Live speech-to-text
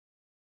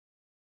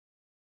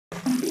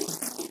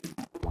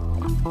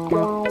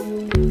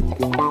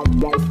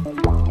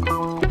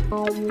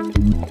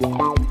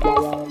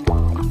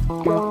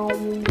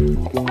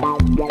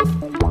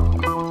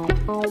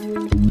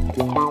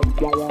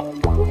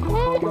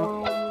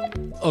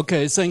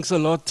Okay, thanks a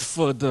lot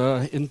for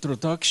the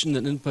introduction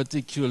and in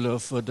particular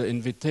for the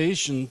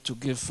invitation to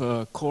give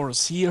a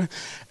course here.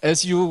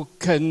 As you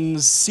can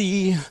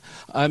see,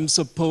 I'm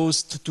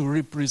supposed to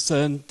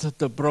represent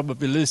the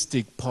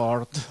probabilistic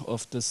part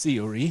of the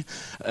theory,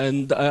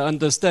 and I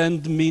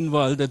understand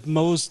meanwhile that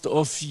most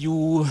of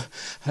you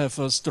have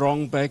a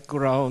strong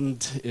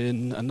background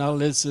in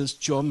analysis,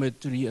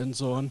 geometry and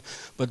so on,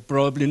 but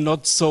probably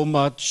not so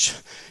much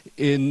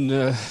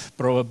in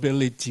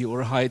probability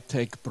or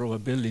high-tech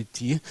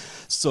probability.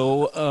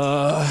 So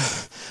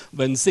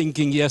when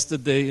thinking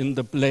yesterday in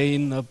the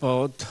plane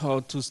about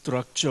how to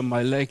structure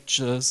my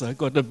lectures, I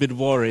got a bit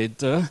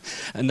worried,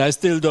 and I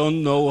still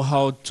don't know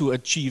how to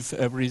achieve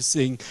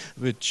everything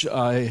which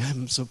I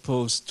am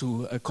supposed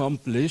to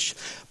accomplish.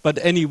 But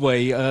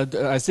anyway,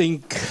 I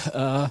think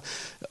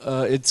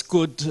it's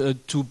good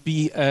to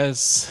be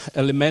as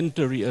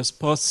elementary as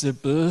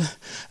possible,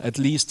 at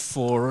least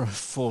for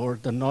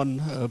the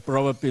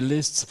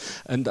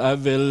non-probabilists, and I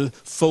will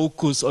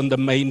focus on the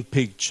main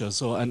picture,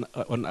 so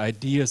on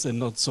ideas and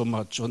not so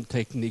much on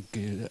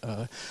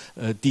technical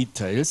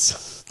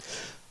details.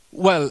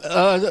 Well,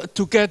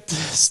 to get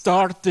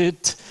started,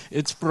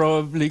 it's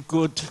probably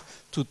good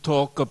to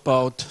talk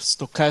about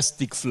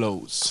stochastic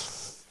flows.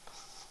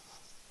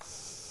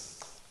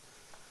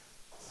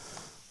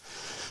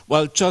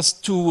 Well,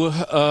 just to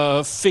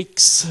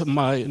fix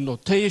my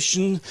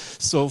notation,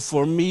 so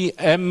for me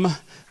M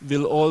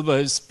will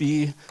always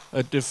be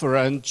a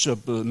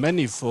differentiable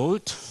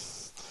manifold.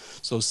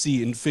 So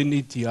C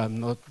infinity, I'm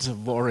not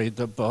worried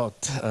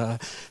about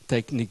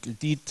technical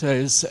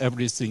details.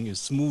 Everything is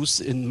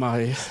smooth in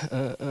my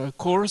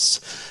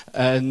course.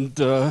 And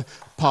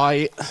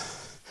pi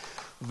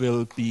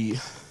will be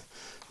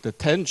the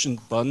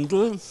tangent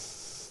bundle.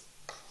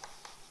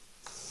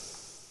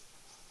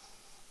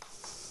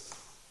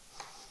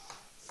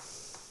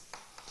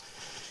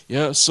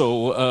 Yeah,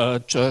 so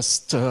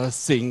just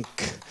think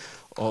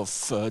of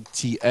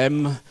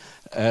Tm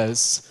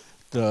as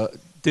the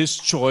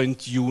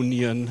disjoint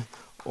union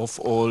of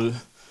all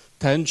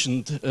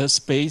tangent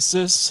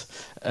spaces,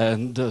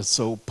 and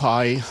so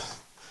pi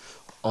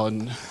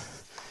on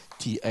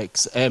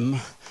Txm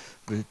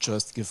will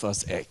just give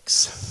us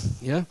x.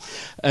 Yeah,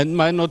 and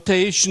my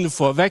notation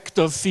for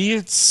vector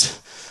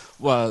fields,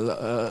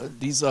 well,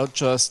 these are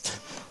just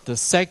the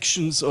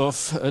sections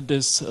of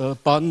this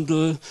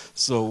bundle.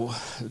 So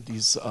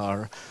these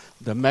are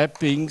the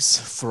mappings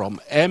from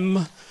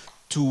M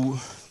to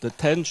the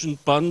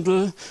tangent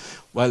bundle.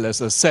 Well,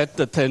 as I said,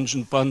 the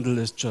tangent bundle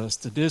is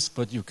just this,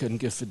 but you can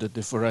give it a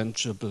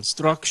differentiable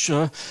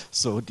structure.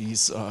 So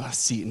these are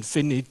C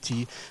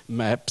infinity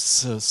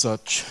maps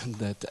such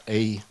that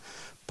A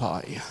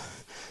pi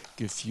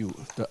give you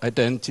the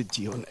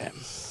identity on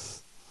M.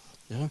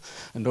 Yeah?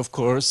 And of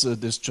course,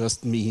 this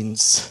just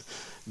means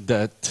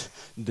that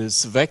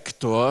this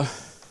vector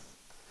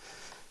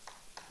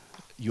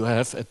you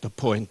have at the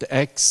point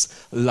x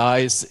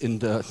lies in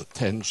the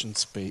tangent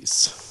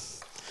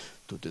space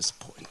to this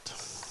point.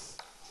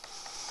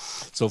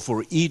 So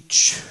for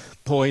each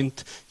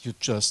point you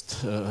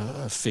just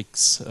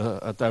fix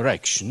a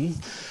direction.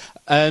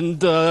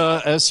 And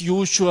as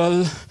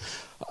usual,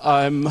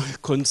 I'm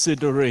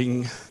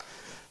considering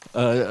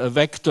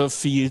vector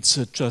fields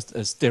just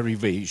as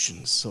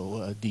derivations.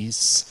 So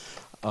these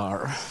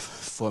are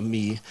for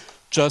me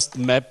just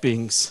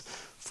mappings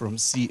from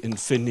C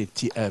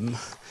infinity M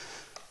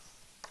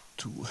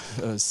to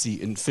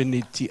C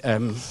infinity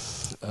M,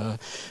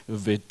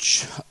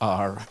 which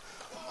are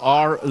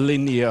R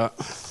linear,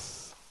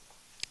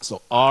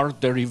 so R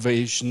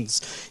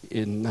derivations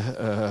in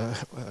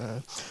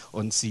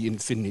on C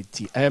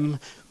infinity M,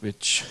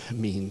 which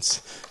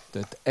means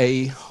that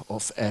A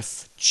of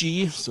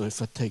Fg, so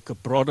if I take a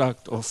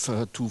product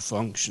of two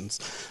functions,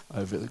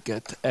 I will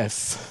get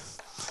F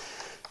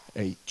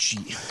Ag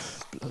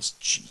plus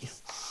G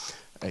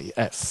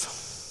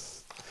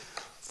AF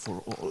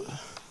for all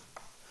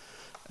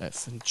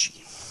F and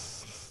G.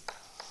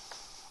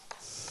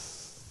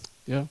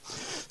 Yeah,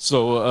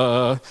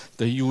 so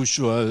the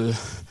usual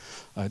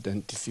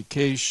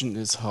identification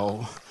is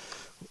how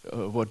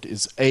what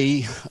is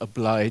A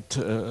applied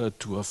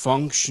to a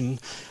function.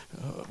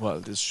 Well,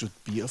 this should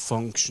be a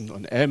function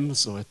on M,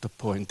 so at the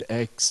point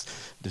x,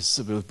 this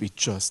will be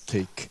just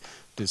take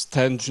this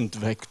tangent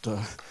vector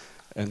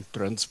and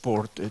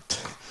transport it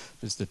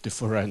with the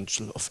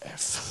differential of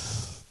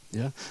f.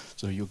 Yeah,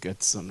 so you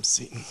get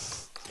something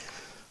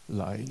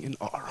lying in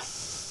R.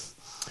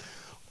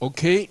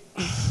 Okay.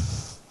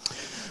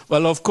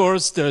 Well, of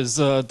course, there's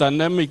a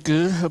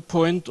dynamical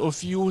point of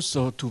view.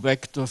 So to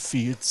vector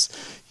fields,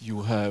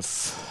 you have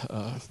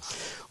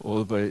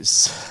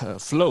always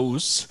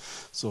flows.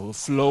 So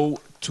flow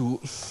to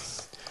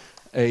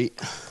a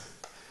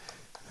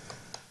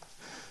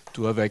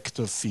to a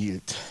vector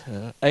field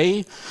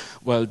A.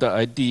 Well, the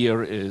idea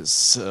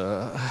is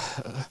the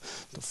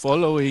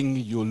following.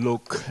 You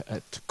look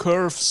at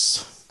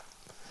curves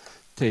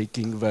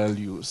taking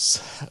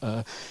values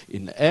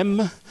in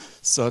M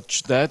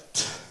such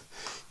that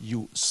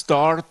you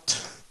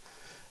start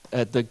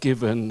at a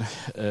given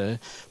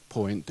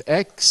point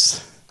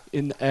X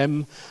in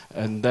M,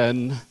 and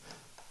then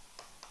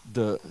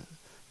the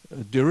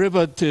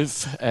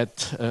derivative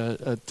at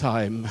a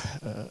time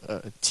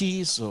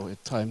t, so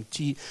at time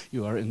t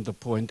you are in the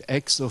point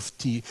x of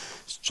t,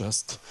 is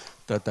just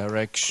the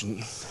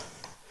direction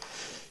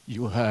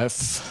you have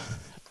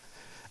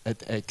at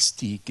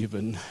xt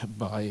given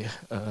by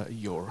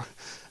your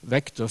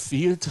vector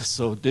field.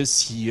 So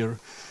this here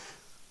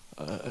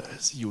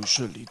is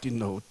usually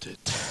denoted,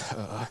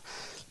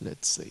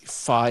 let's say,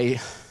 phi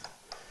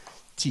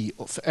t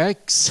of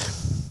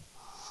x.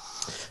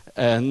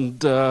 And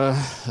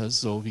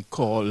so we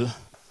call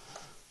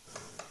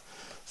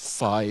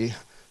phi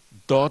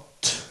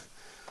dot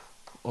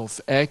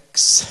of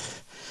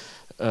x,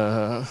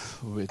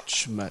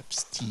 which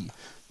maps t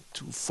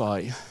to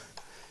phi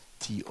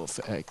t of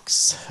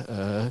x,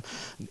 an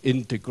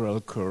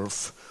integral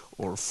curve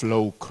or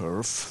flow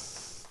curve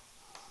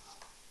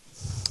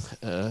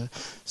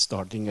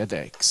starting at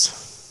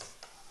x.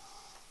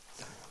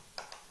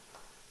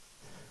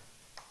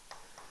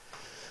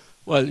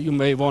 Well, you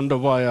may wonder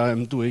why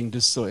I'm doing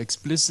this so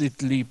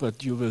explicitly,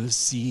 but you will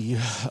see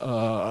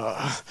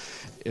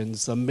in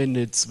some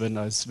minutes when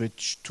I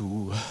switch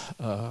to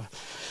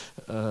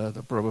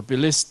the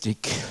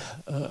probabilistic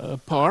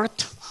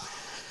part.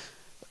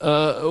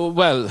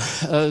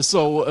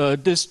 So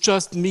this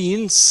just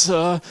means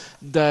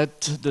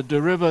that the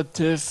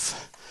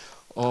derivative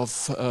of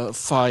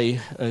phi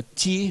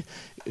t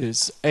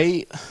is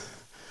a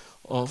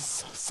of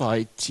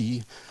phi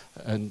t,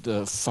 and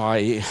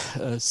phi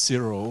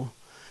 0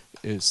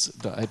 is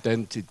the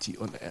identity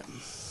on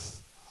M.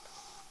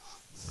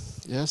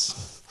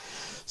 Yes?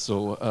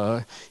 So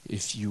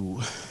if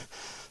you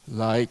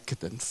like,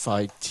 then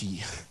phi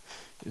t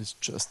is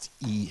just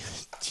E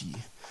t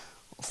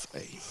of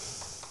A.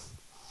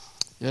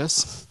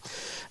 Yes?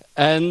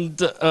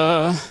 And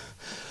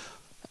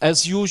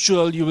as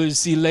usual, you will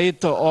see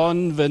later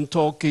on when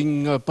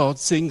talking about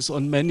things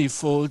on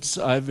manifolds,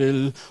 I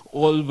will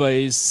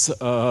always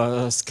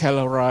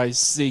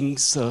scalarize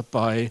things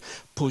by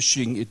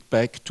pushing it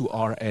back to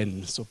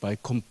Rn, so by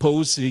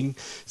composing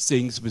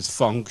things with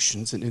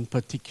functions, and in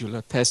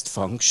particular test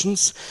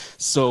functions.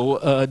 So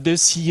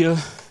this here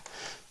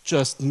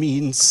just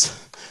means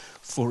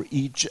for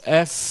each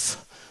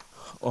f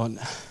on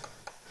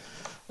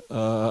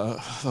a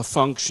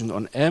function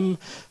on M,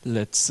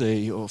 let's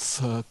say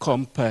of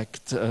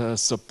compact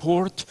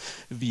support,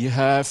 we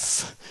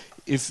have,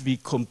 if we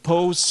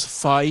compose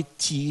phi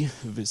t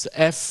with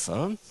f,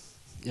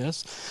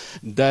 yes,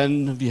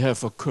 then we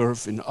have a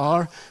curve in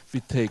R.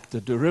 We take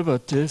the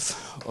derivative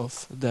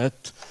of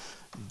that,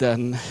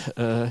 then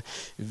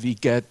we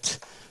get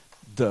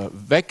the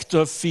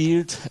vector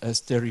field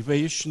as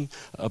derivation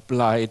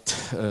applied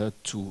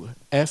to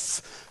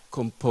f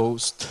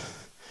composed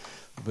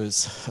with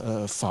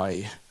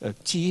phi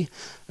t,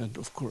 and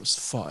of course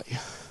phi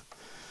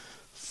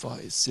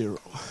 0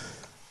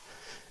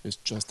 is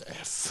just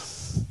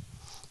f.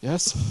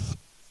 Yes?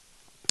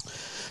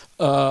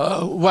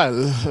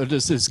 Well,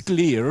 this is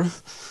clear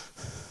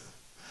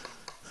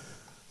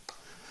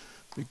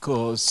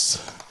because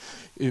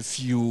if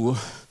you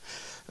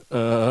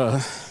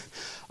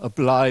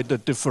apply the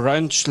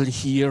differential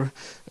here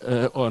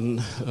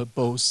on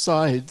both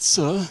sides,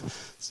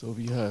 so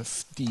we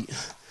have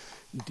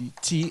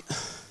dt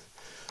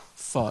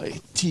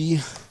phi t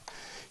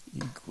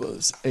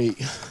equals a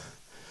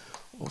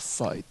of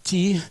phi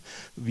t.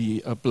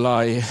 We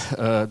apply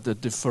the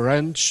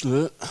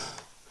differential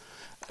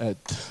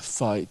at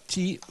phi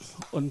t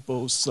on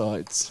both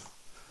sides.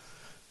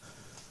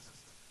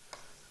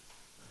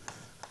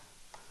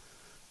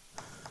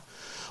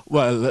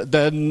 Well,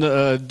 then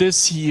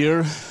this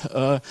here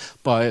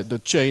by the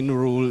chain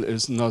rule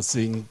is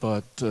nothing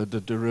but the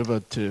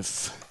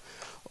derivative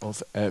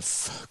of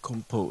f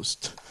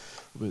composed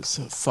with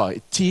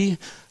phi t,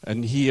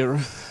 and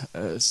here,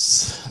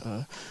 as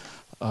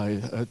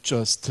I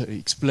just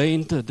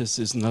explained, this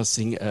is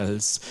nothing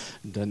else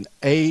than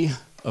a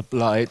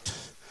applied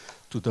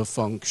to the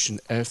function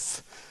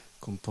f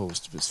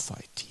composed with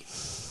phi t.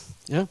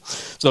 Yeah,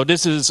 so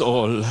this is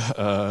all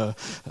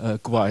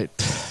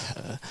quite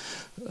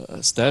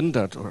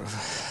standard, or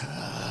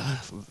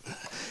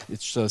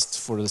it's just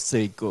for the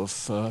sake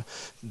of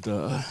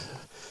the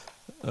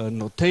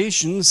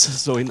notations.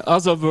 So in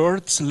other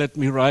words, let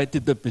me write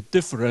it a bit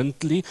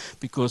differently,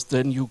 because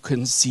then you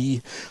can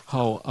see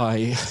how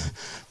I'm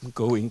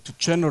going to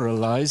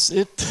generalize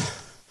it.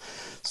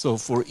 So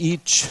for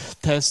each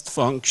test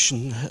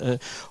function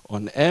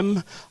on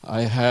M,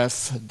 I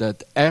have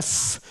that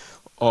f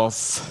of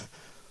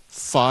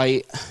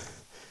phi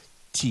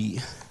t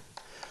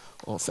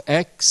of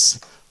x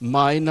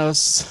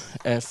minus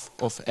f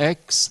of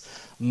x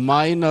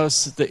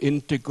minus the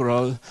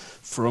integral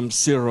from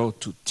 0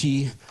 to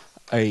t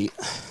A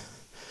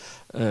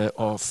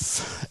of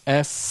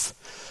f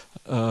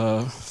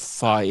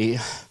phi,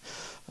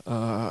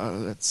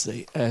 let's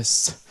say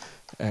s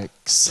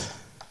x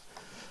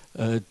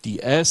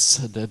ds,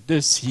 that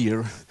this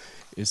here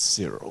is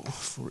 0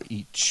 for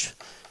each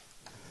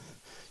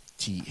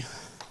t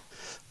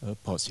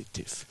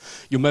positive.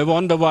 You may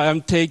wonder why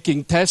I'm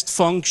taking test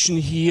function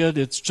here.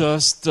 It's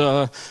just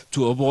to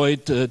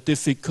avoid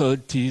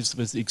difficulties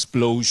with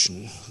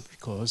explosion,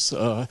 because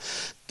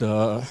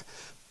the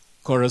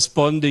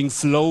corresponding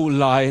flow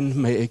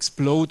line may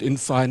explode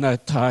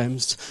infinite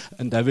times,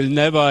 and I will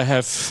never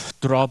have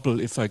trouble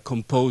if I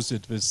compose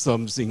it with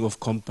something of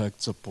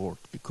compact support,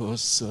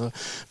 because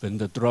when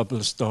the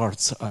trouble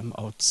starts, I'm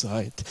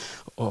outside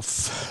of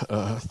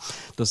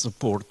the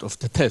support of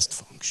the test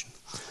function.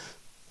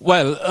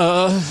 Well,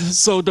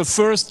 so the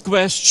first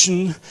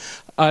question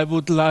I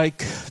would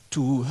like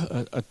to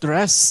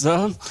address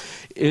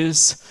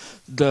is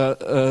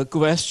the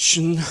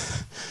question,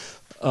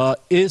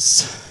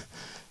 is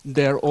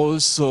there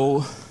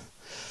also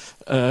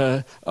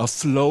a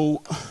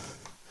flow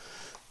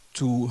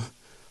to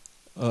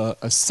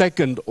a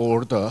second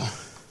order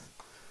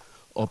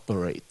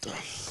operator?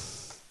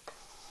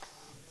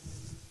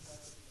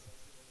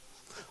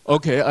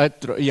 Okay,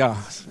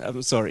 yeah,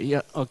 I'm sorry,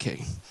 yeah,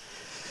 okay.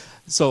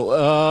 So,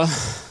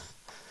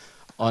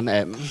 on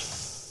M.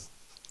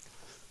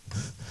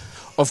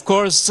 Of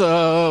course,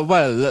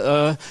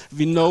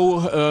 we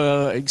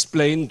know,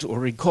 explained or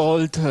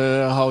recalled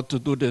how to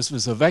do this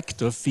with a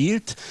vector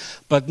field,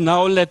 but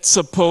now let's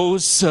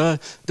suppose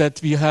that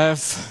we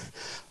have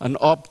an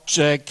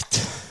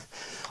object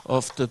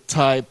of the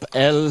type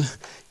L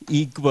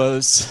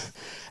equals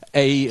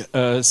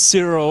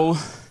A0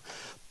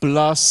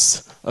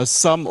 plus a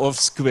sum of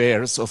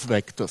squares of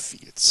vector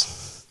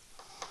fields.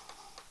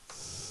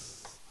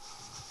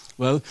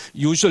 Well,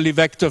 usually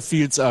vector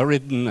fields are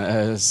written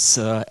as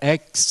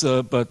x,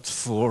 but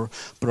for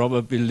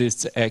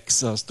probabilists,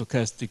 x are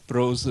stochastic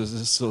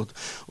processes, so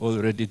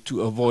already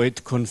to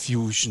avoid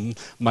confusion,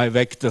 my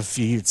vector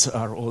fields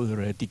are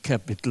already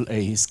capital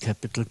A's,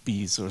 capital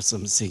B's, or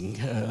something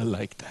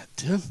like that.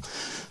 Yeah?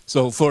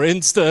 So, for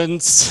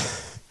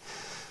instance,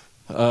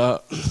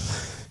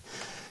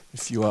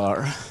 if you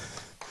are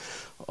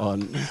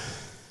on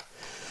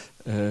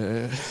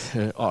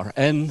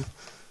Rn,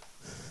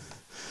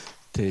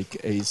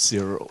 take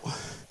A0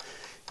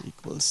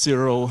 equals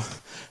 0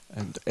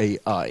 and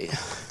AI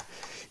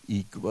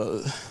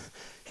equal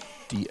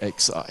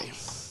dxi.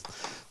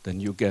 Then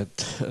you get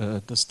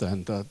the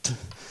standard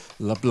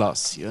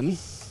Laplacian.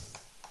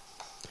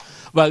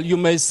 Well, you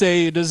may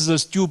say this is a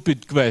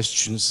stupid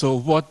question, so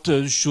what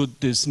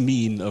should this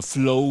mean, a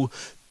flow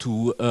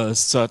to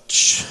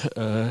such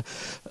an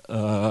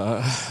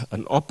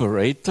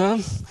operator?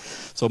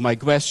 So my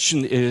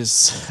question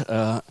is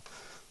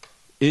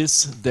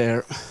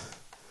there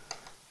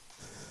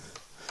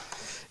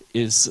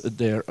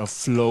a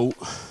flow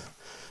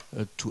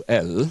to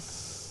L?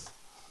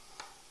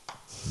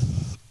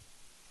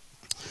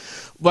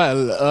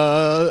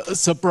 Well,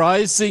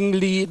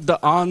 surprisingly, the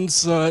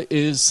answer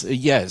is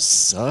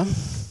yes.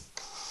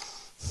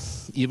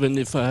 Even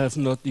if I have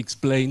not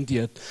explained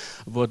yet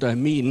what I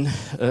mean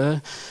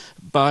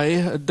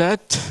by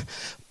that.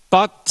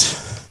 But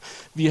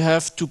we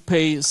have to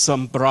pay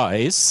some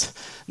price,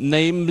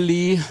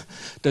 namely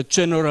the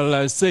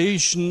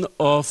generalization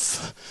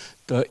of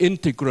the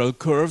integral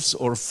curves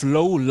or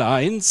flow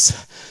lines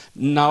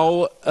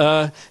now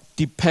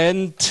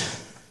depend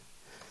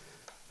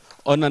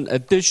on an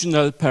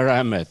additional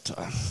parameter,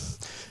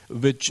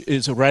 which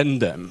is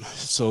random.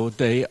 So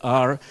they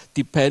are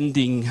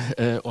depending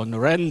on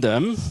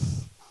random.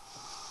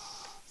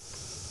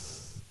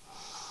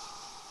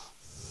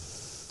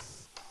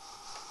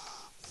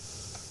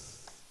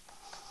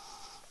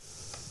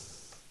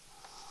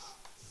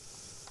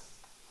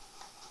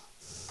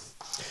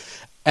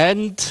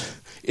 And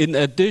in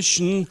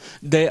addition,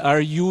 they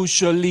are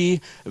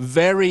usually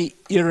very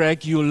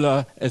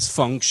irregular as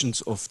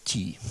functions of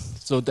t.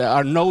 So they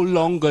are no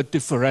longer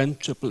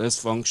differentiable as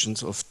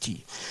functions of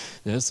t.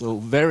 Yeah, so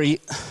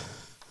very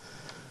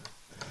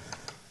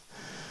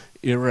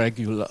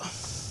irregular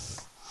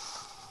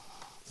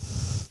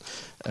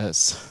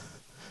as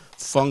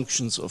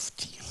functions of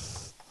t.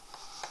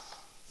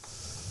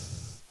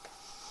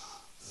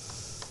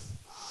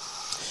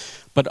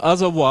 But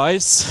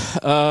otherwise,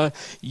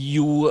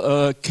 you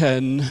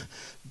can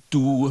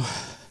do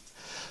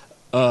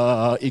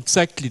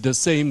exactly the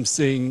same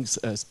things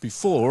as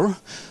before.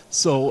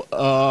 So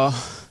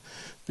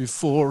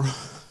before,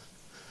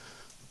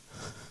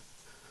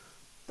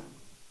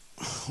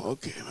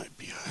 okay,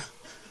 maybe.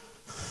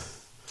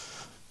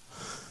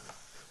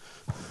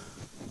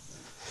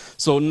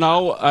 So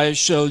now I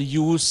shall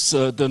use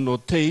the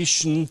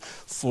notation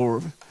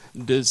for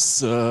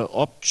this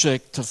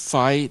object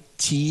phi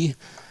t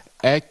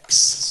x,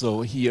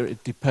 so here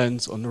it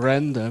depends on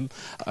random.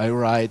 I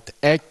write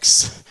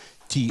x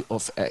t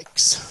of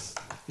x,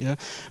 yeah,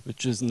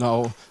 which is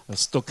now a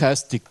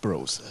stochastic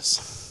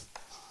process.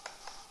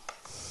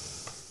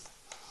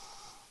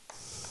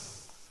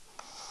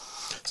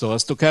 So a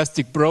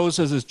stochastic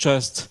process is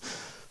just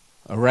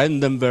a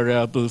random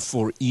variable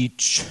for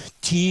each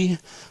t,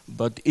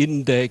 but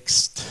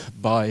indexed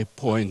by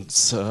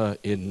points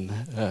in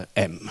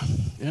M.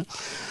 Yeah?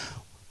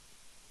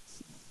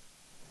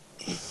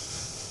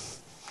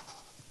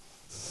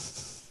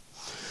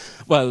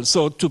 Well,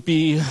 so to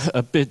be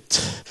a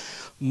bit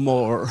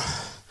more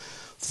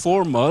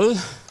formal,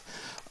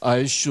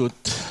 I should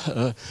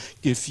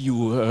give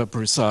you a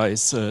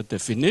precise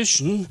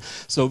definition.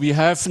 So we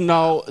have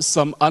now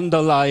some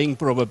underlying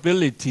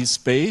probability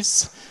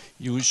space.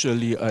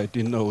 Usually I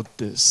denote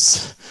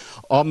this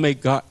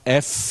omega,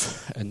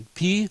 f, and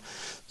p.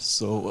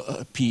 So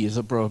p is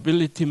a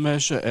probability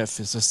measure, f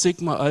is a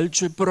sigma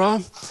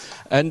algebra.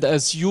 And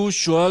as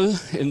usual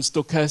in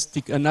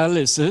stochastic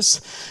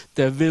analysis,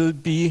 there will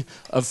be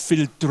a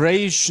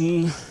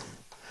filtration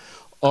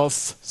of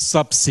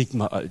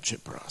sub-sigma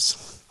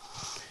algebras.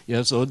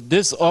 Yeah, so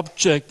this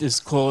object is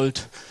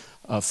called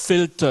a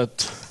filtered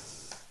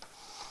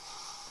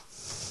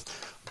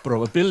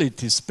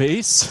probability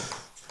space.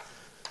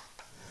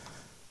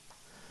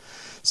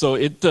 So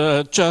it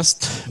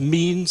just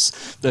means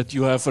that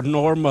you have a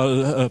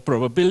normal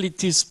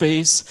probability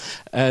space,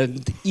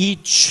 and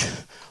each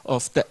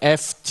of the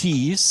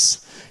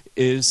ft's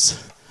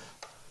is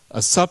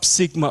a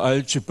sub-sigma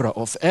algebra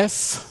of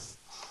f.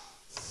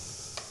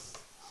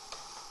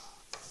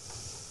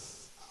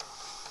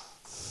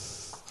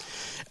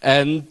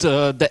 And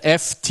the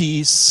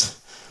ft's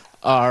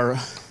are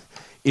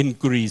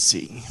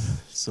increasing.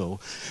 So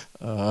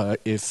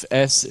if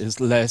s is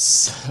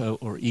less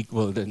or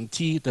equal than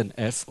t, then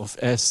f of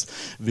s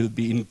will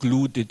be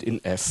included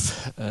in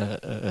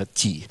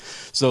ft.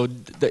 So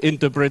the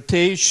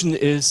interpretation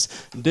is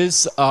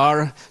these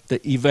are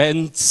the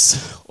events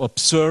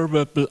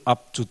observable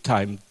up to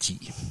time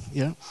t.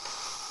 Yeah?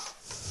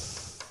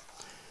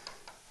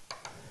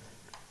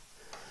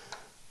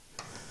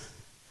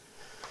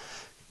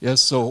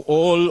 Yes, so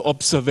all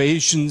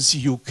observations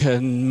you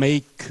can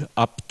make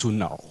up to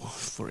now,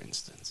 for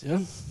instance.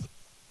 Yeah?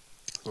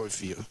 So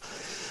if you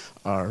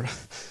are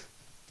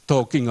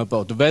talking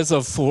about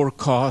weather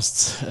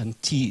forecasts and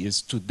t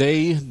is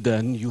today,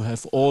 then you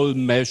have all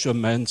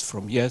measurements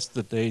from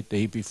yesterday,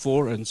 day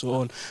before, and so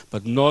on,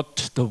 but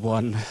not the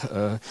one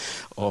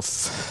of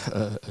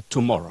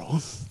tomorrow.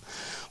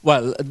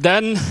 Well,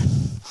 then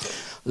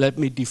let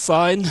me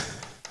define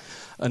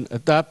an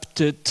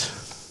adapted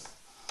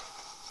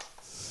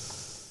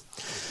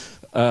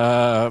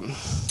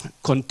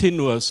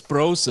continuous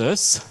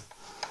process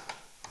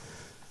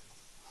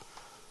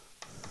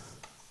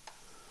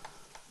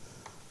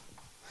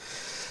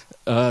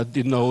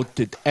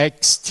denoted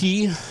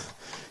xt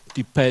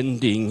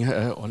depending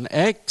on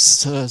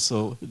x.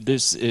 So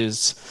this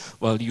is,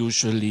 well,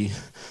 usually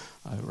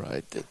I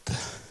write it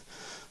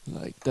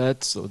like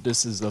that. So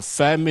this is a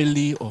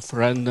family of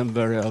random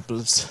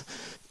variables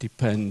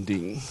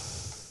depending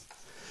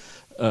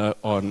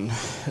on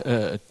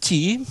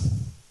t.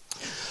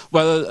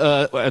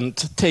 Well, and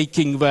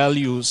taking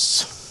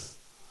values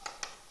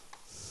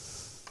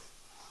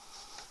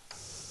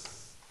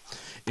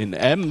in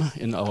M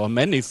in our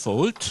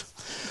manifold.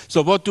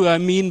 So what do I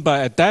mean by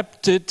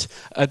adapted?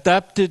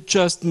 Adapted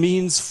just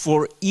means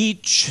for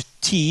each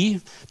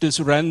t, this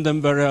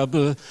random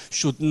variable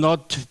should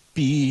not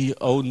be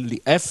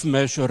only f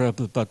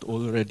measurable, but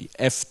already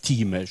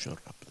ft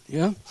measurable.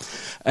 Yeah?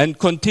 And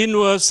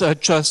continuous, I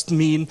just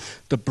mean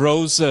the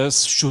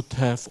process should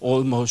have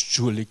almost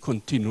surely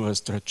continuous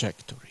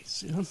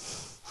trajectories. Yeah?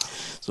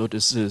 So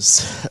this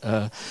is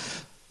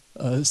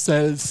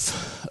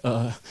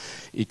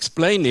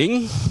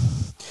self-explaining.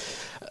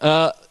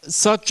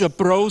 Such a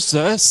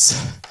process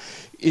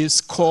is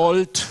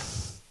called,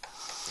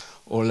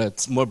 or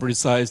let's more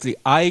precisely,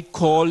 I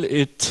call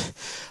it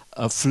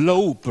a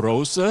flow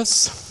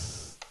process.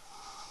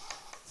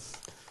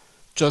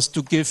 Just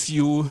to give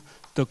you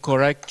the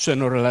correct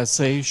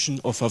generalization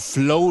of a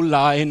flow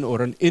line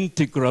or an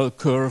integral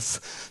curve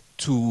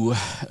to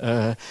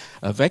a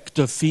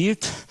vector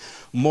field.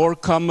 More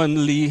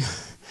commonly,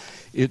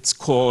 it's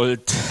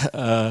called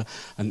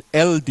an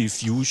L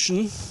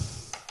diffusion.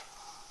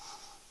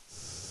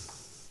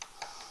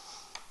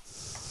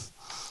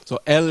 So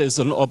L is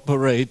an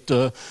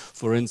operator,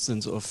 for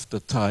instance, of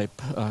the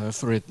type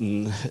I've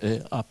written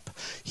up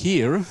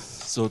here.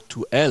 So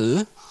to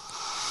L,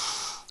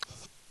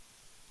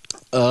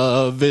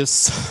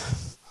 with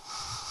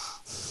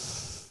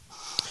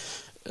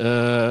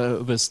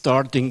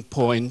starting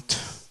point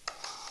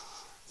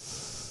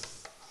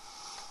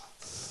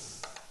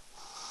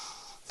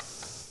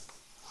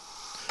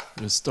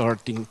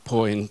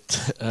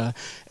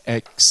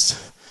x,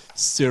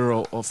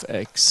 0 of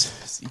x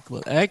is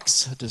equal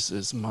x. This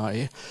is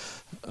my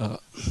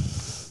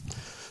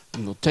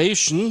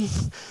notation.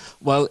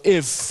 Well,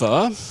 if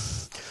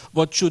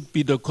what should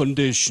be the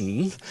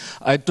condition?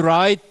 I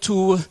try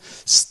to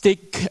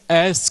stick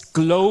as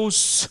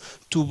close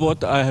to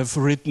what I have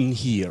written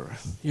here.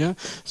 Yeah?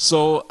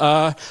 So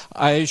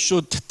I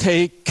should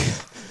take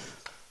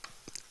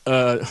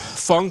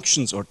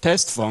functions or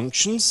test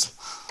functions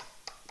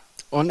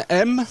on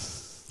M.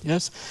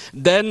 Yes.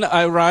 Then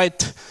I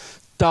write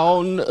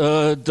down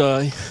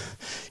the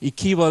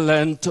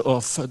equivalent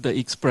of the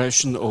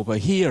expression over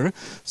here.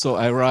 So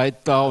I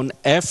write down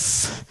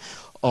f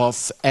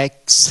of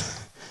x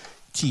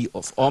t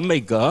of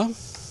omega,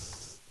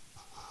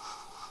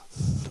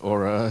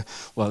 or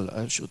well,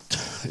 I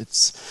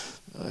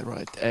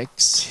write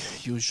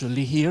x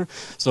usually here.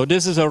 So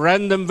this is a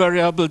random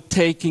variable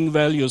taking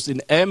values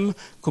in m,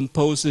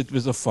 compose it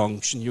with a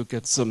function, you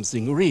get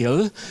something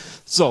real.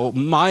 So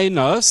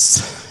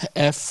minus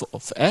f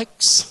of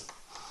x,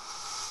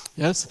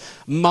 yes,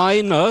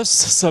 minus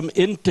some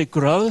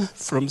integral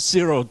from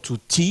 0 to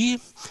t.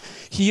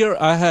 Here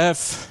I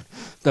have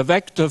the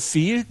vector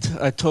field.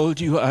 I told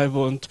you I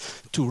want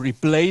to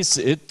replace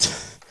it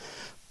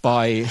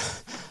by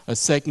a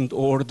second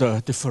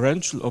order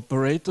differential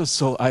operator.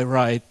 So I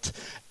write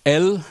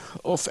L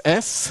of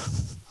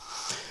f,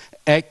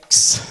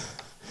 x,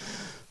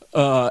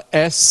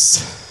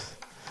 s,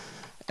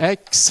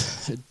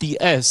 x,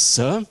 ds.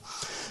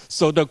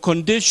 So the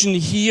condition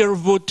here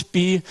would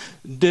be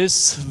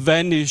this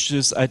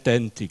vanishes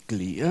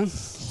identically.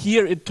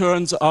 Here it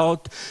turns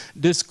out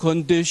this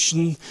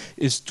condition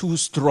is too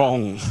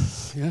strong.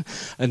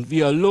 And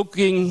we are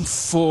looking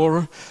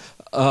for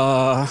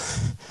a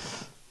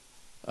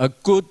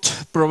good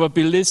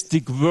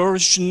probabilistic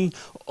version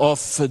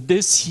of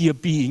this here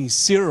being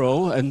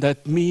 0, and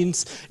that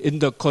means in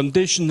the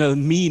conditional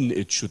mean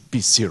it should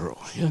be 0.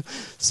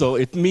 So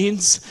it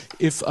means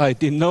if I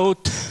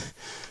denote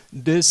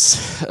this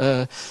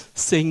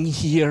thing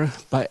here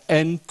by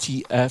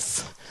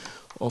ntf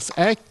of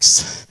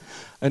x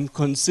and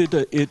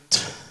consider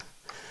it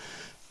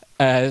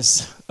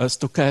as a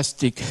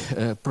stochastic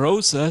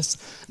process,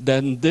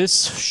 then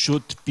this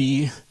should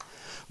be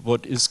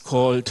what is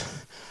called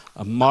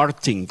a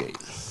martingale.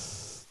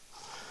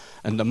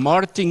 And the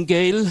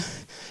martingale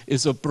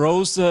is a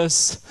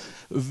process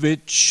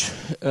which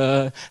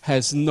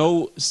has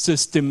no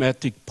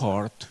systematic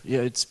part.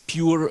 It's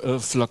pure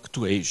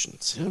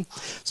fluctuations.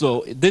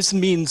 So this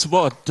means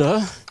what?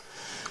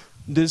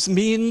 This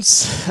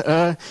means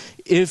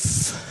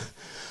if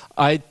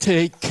I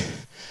take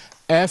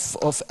f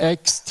of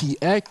x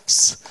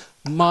tx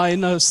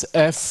minus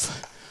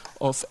f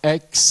of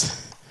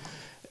x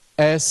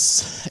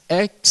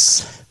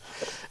sx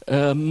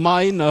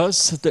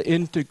minus the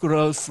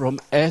integral from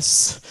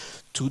s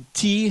to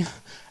t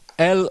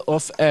L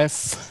of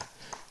f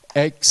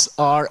x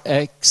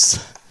rx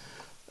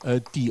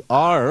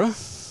dr.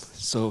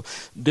 So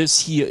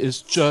this here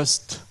is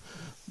just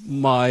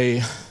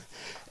my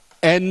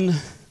n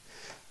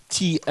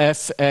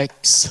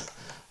tfx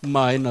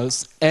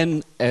minus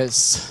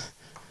ns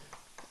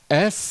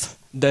f.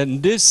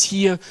 Then this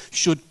here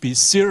should be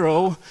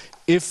 0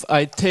 if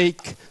I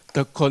take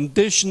the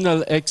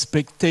conditional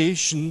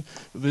expectation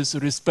with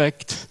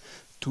respect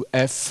to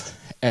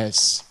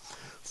fs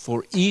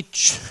for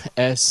each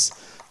s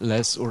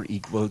less or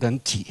equal than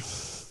t.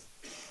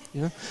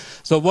 Yeah.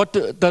 So what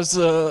does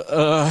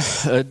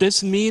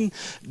this mean?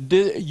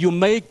 You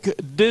make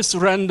this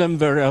random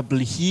variable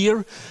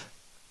here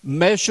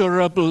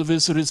measurable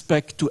with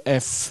respect to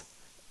fs,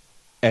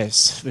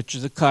 which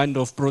is a kind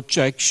of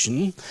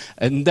projection,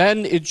 and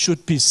then it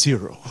should be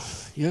 0.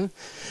 Yeah.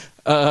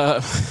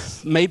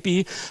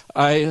 Maybe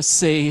I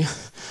say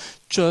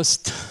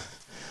just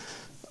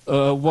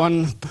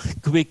one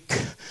quick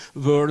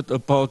word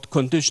about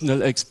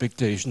conditional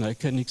expectation. I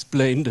can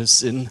explain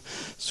this in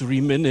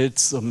 3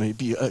 minutes, or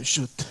maybe I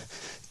should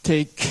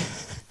take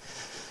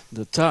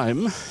the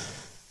time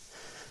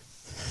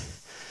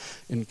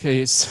in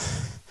case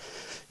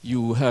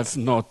you have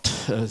not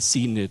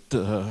seen it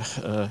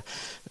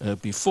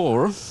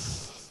before.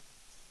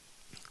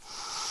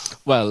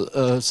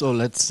 Well, so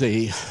let's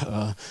say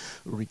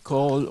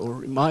recall or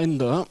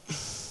reminder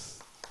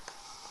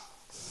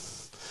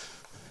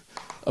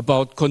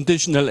about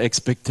conditional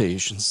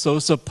expectations. So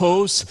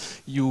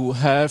suppose you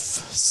have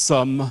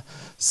some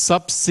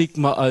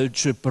sub-sigma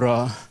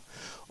algebra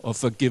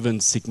of a given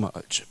sigma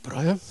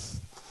algebra. Yeah?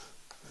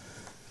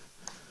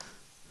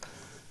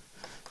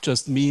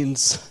 Just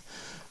means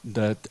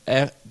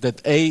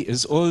that A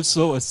is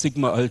also a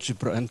sigma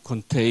algebra and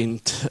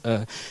contained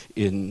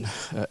in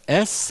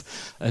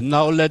F. And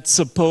now let's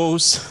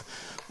suppose,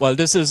 well,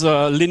 this is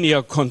a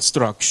linear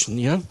construction,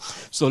 yeah?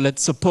 So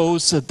let's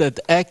suppose that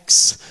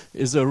X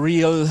is a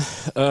real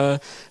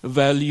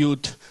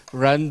valued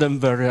random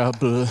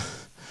variable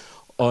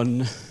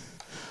on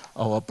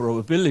our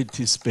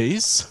probability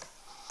space.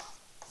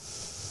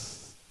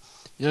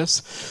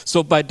 Yes.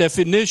 So by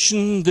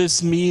definition,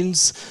 this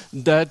means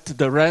that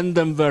the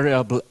random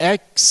variable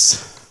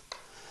X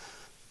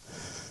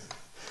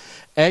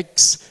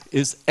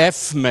is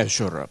F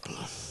measurable.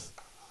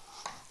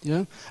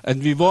 Yeah?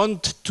 And we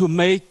want to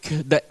make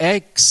the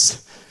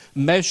X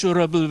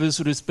measurable with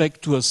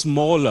respect to a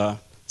smaller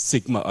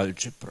sigma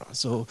algebra.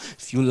 So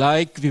if you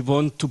like, we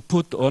want to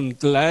put on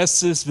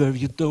glasses where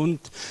you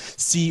don't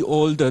see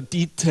all the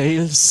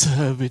details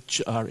which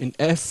are in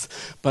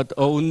F, but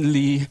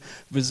only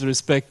with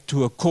respect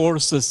to a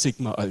coarser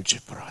sigma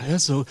algebra. Yeah?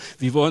 So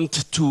we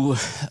want to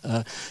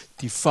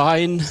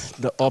define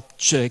the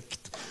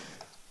object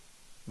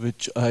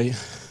which I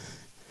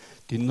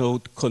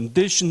denote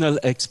conditional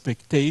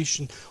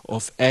expectation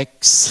of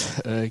x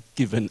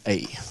given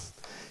A.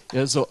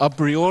 Yeah, so a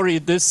priori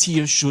this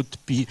here should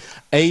be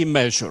A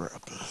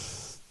measurable.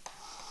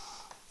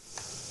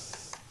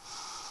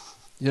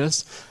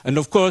 Yes, and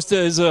of course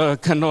there is a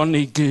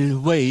canonical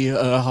way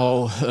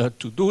how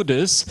to do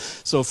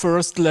this. So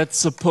first let's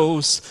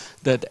suppose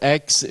that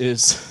x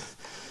is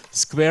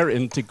square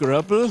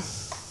integrable.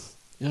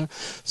 Yeah,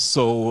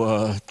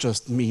 so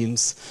just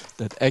means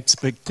that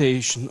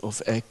expectation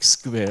of x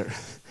square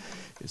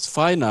is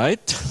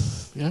finite.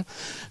 Yeah,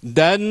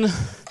 then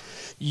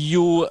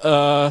you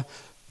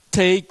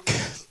take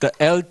the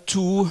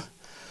L2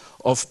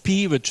 of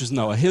P, which is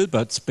now a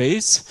Hilbert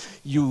space.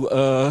 You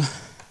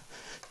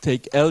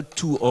take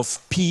L2 of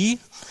P,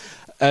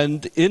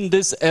 and in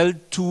this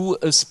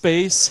L2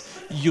 space,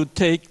 you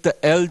take the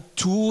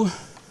L2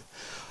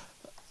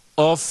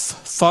 of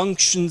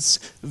functions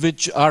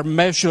which are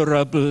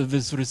measurable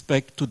with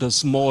respect to the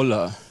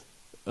smaller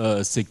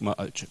sigma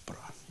algebra.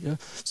 Yeah?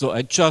 So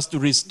I just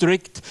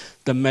restrict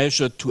the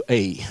measure to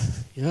A.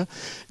 Yeah?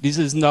 This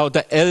is now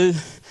the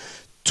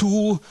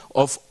L2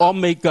 of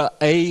omega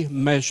A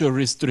measure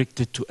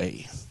restricted to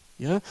A.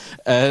 Yeah?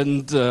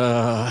 And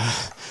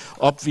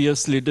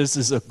obviously this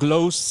is a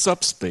closed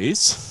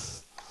subspace.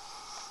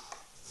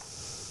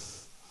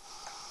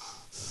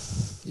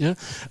 Yeah?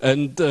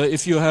 And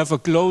if you have a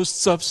closed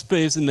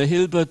subspace in the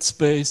Hilbert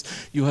space,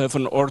 you have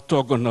an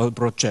orthogonal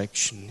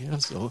projection. Yeah?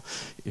 So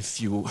if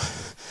you,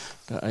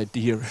 the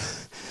idea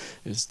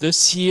is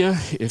this here,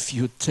 if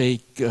you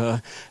take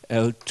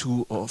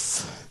L2 of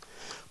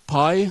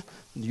pi,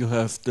 you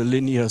have the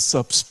linear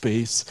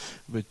subspace,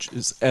 which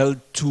is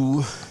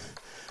L2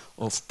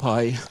 of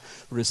pi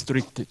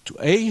restricted to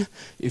A.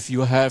 If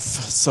you have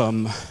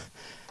some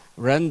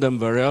random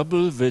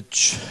variable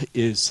which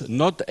is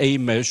not A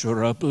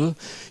measurable,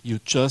 you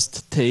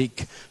just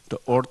take the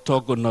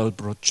orthogonal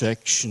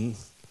projection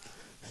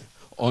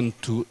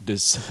onto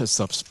this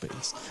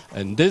subspace.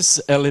 And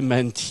this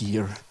element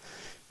here,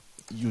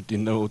 you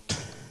denote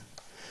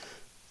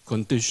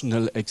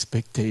conditional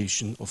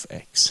expectation of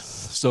x.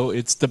 So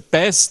it's the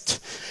best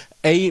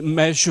A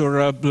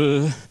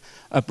measurable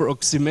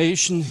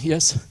approximation.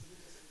 Yes?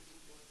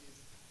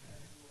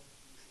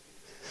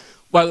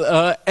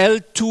 Well,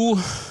 L2,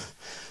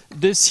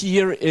 this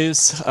here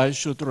is, I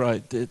should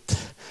write it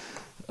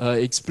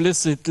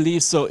explicitly,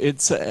 so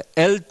it's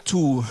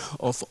L2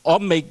 of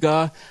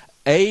omega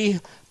A,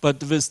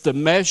 but with the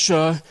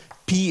measure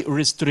P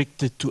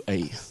restricted to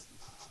A.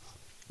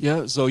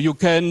 Yeah, so you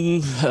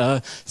can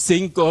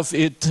think of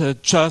it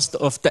just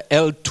of the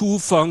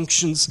L2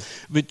 functions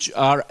which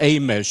are A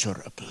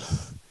measurable.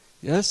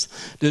 Yes,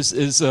 this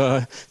is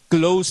a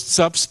closed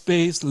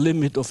subspace.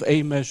 Limit of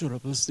A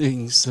measurable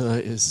things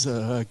is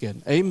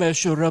again A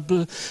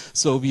measurable.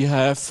 So we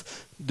have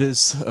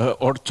this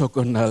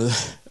orthogonal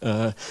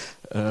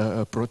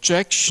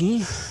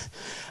projection.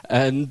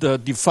 And the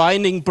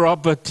defining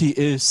property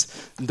is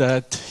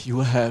that you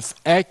have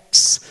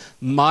x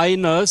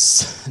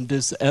minus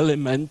this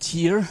element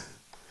here,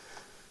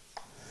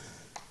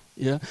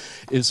 yeah,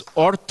 is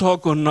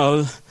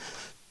orthogonal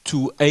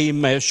to A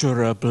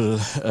measurable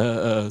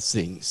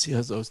things.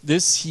 Yeah, so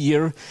this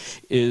here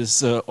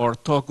is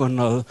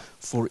orthogonal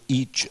for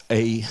each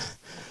A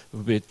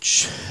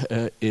which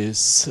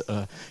is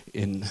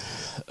in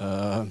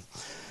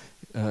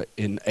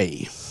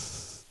A.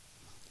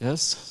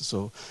 Yes,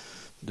 so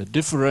the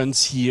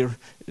difference here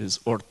is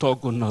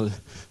orthogonal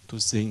to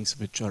things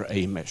which are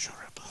A measurable.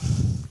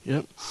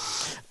 Yeah,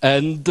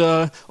 and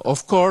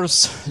of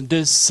course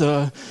this.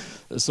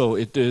 So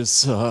it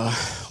is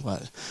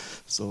well.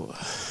 So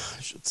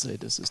I should say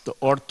this is the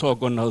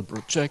orthogonal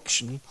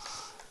projection.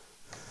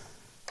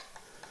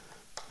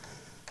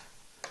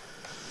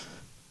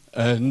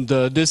 And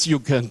this you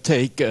can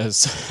take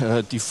as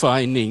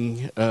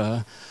defining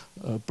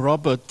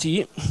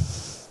property.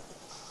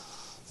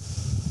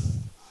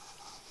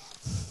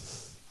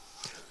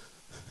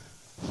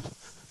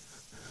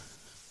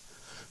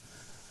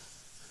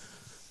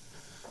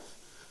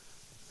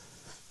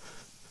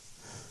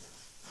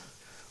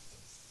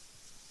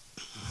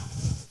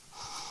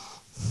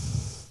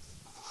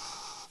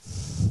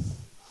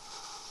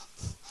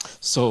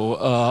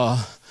 So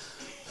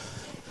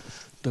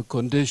the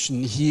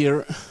condition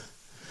here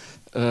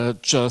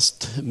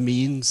just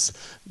means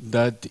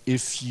that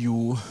if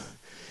you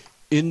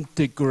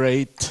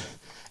integrate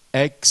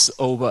x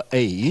over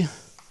A,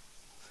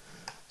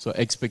 so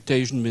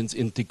expectation means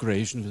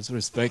integration with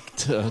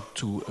respect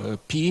to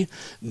P,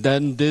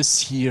 then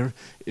this here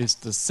is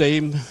the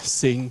same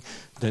thing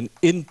than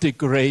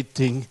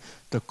integrating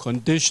the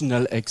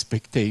conditional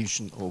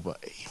expectation over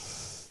A.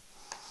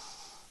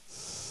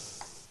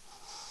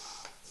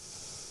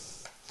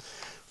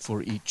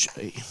 For each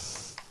A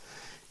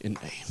in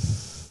A.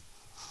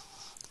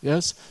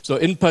 Yes, so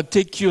in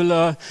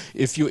particular,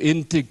 if you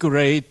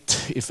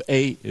integrate, if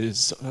A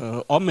is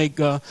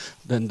omega,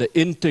 then the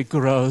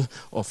integral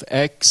of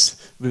x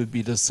will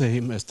be the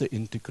same as the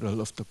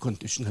integral of the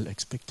conditional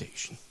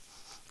expectation.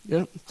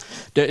 Yeah,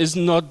 there is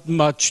not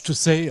much to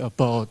say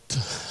about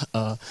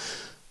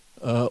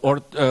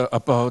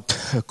about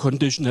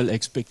conditional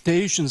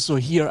expectations. So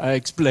here I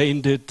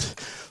explained it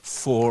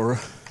for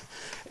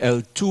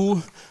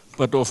L2.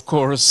 But of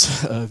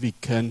course, we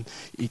can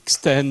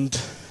extend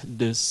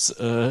this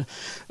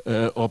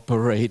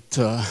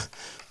operator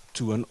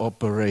to an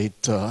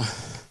operator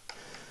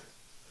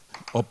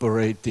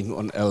operating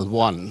on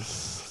L1.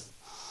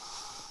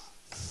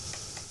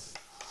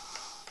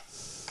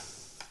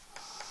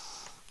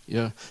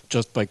 Yeah,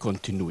 just by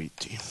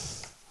continuity.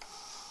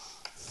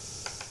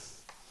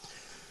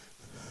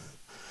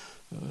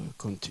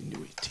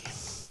 Continuity.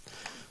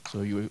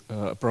 So you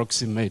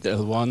approximate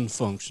L1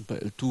 function by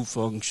L2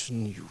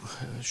 function, you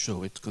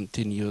show it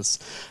continuous,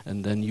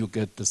 and then you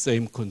get the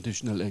same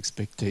conditional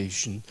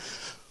expectation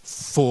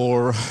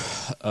for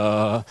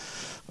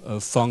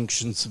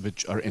functions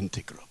which are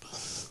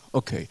integrable.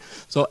 Okay,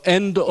 so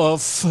end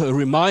of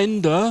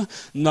reminder.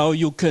 Now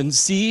you can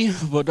see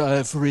what I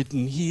have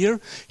written here.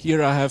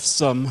 Here I have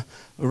some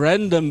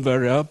random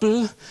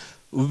variable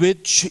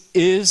which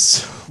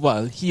is,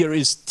 well, here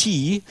is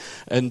t,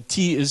 and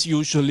t is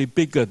usually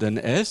bigger than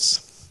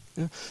s.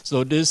 Yeah?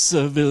 So this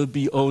will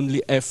be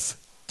only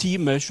ft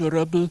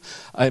measurable.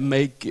 I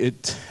make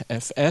it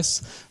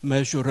fs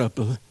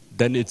measurable,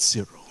 then it's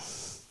 0.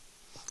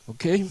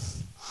 Okay?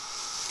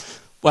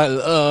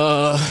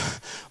 Well,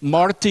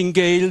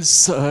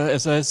 martingales,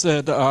 as I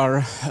said,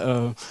 are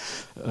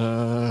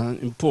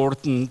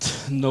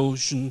important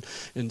notion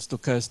in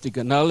stochastic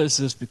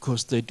analysis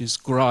because they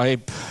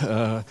describe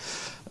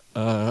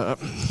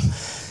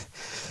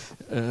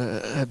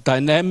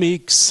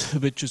dynamics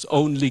which is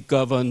only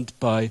governed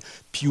by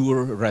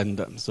pure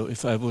random. So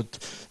if I would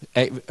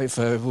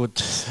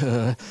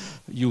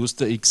use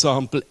the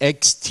example,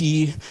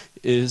 xt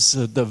is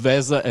the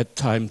weather at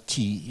time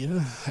t,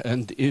 yeah?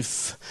 And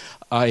if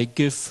I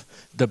give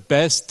the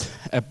best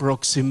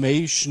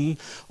approximation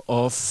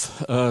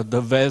of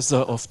the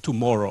weather of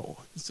tomorrow.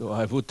 So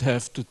I would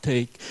have to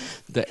take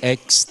the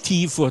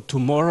xt for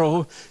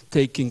tomorrow,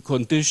 taking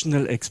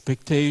conditional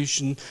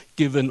expectation,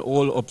 given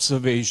all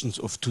observations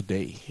of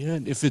today. Yeah?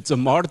 And if it's a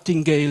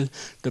martingale,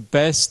 the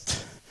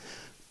best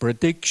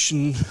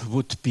prediction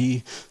would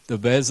be the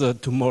weather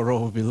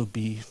tomorrow will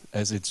be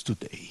as it's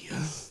today.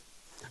 Yeah?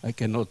 I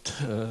cannot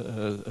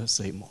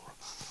say more.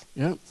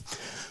 Yeah?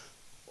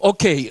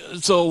 Okay,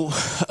 so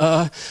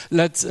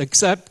let's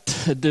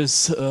accept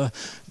this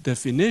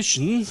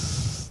definition.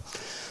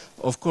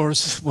 Of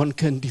course, one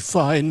can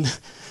define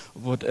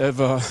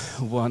whatever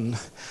one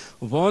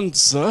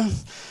wants,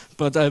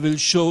 but I will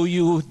show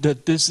you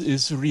that this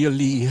is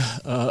really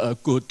a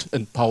good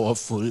and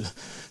powerful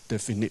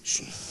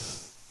definition.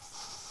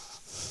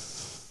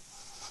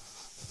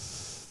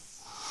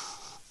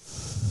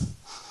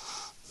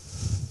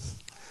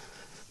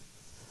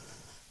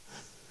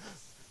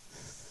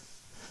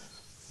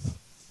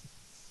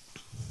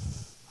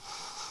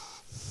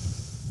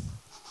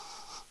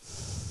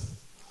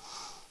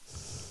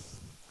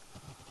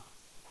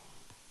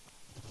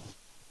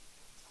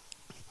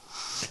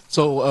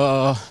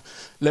 So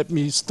let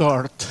me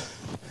start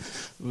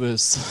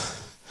with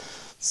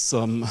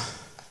some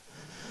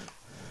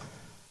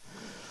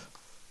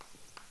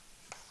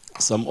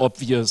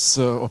obvious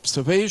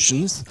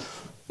observations.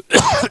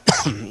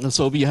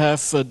 So we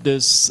have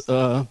this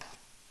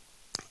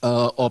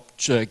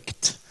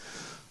object.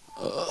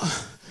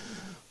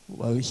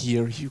 Well,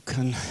 here you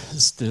can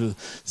still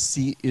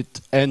see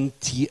it,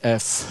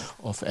 ntf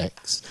of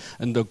x.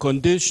 And the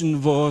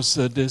condition was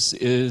this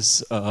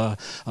is a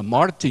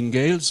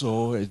martingale,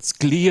 so it's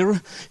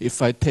clear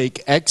if I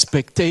take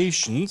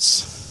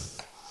expectations,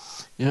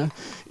 yeah,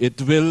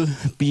 it will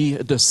be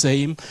the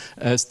same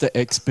as the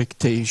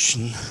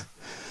expectation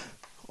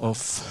of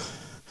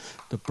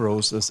the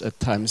process at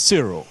time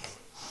 0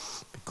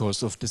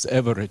 because of this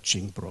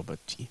averaging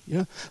property.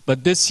 Yeah?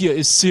 But this here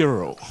is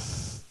 0.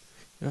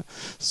 Yeah.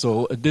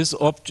 So this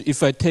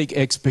if I take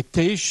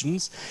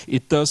expectations,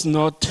 it does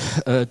not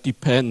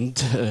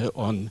depend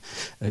on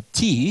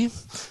t.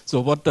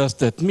 So what does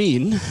that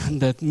mean?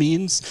 That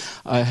means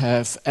I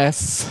have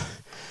f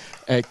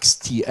x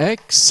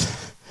tx,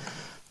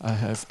 I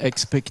have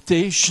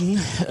expectation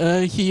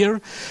here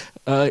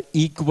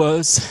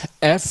equals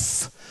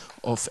f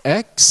of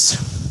x,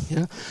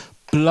 yeah,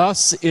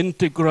 plus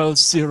integral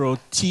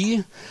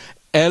 0t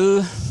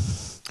L,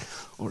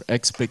 or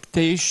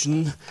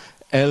expectation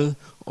L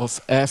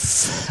of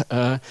f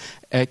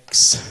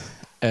x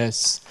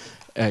s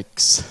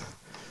x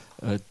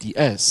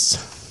ds.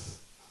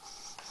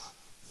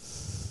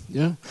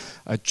 Yeah,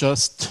 I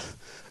just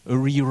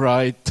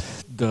rewrite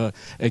the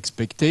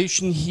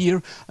expectation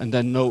here, and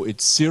I know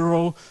it's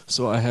 0,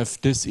 so I have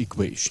this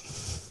equation.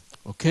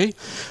 Okay,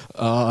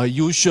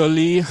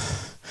 usually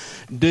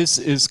this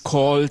is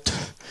called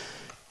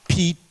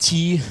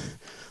pt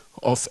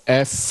of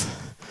f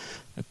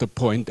at the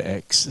point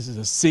X. This is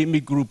a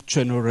semi-group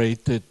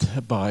generated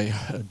by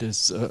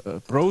this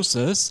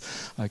process.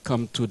 I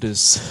come to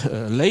this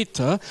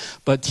later.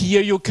 But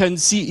here you can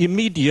see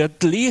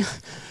immediately,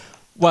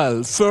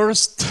 well,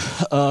 first,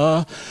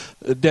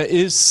 there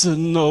is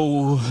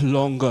no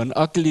longer an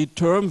ugly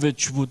term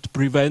which would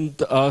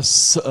prevent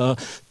us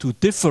to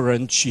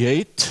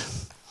differentiate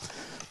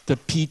the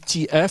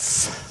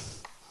PTF.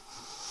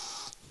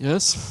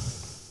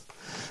 Yes,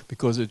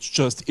 because it's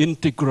just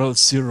integral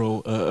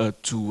 0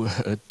 to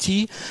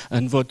t.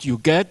 And what you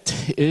get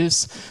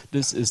is,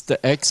 this is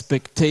the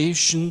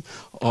expectation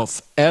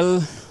of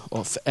L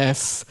of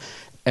f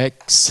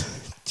x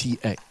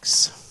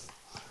tx.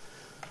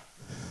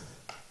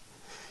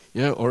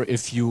 Yeah, or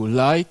if you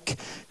like,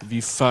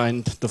 we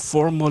find the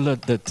formula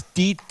that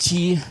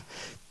dt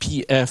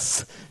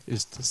pf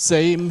is the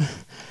same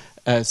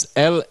as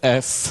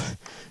LF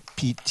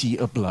pt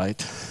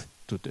applied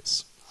to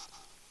this.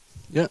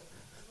 Yeah.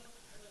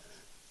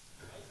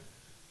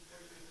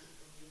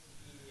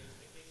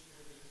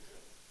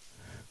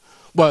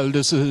 Well,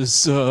 this is,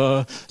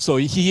 so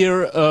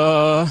here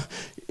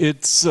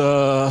it's,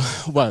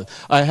 well,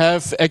 I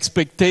have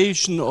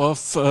expectation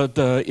of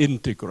the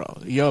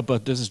integral, yeah,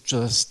 but this is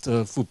just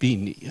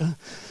Fubini, yeah?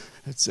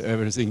 It's,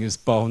 everything is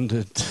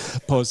bounded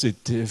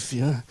positive,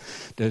 yeah?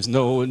 There's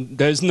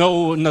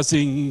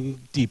nothing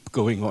deep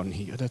going on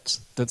here,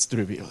 that's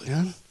trivial,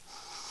 yeah?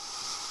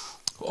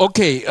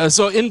 Okay,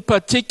 so in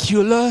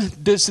particular,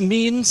 this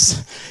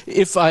means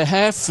if I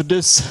have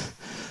this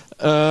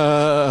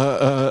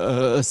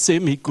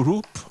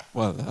semi-group,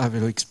 well, I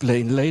will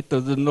explain later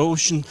the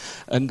notion,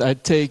 and I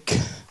take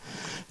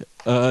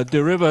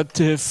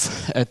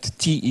derivative at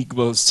t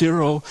equals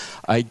 0,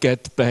 I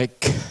get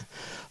back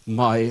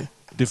my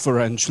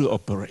differential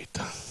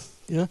operator.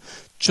 Yeah?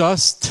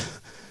 Just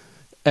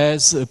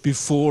as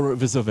before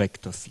with a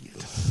vector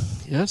field.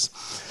 Yes?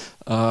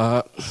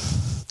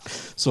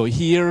 So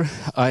here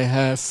I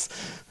have,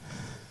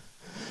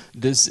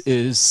 this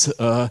is,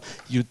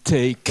 you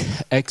take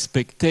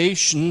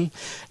expectation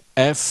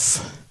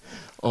f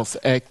of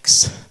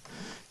x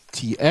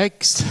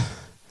tx,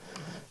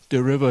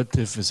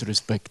 derivative with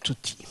respect to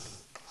t.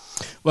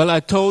 Well,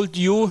 I told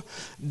you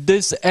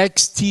this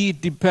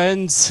xt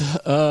depends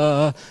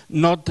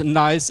not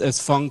nice as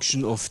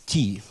function of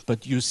t,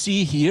 but you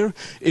see here,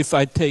 if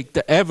I take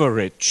the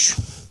average,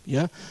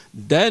 yeah,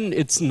 then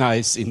it's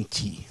nice in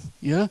t.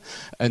 Yeah,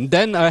 and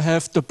then I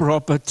have the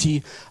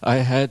property I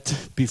had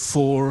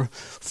before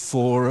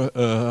for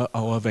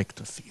our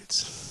vector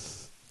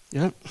fields.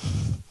 Yeah.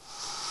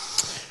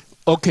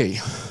 Okay,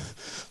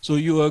 so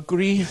you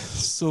agree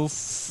so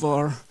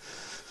far?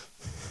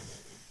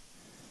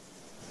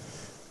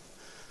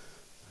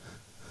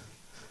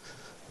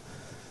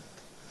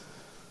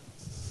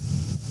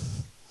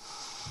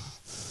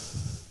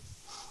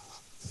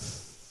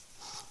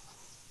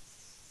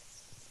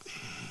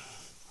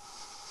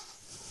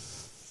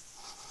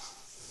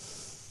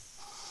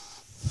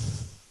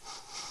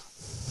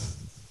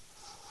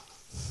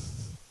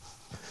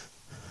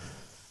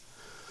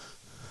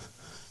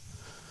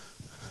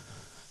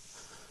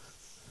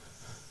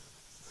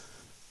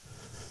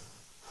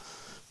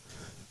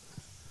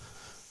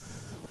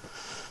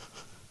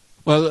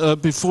 Well,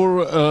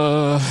 before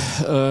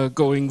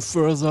going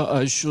further,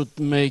 I should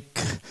make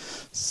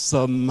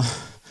some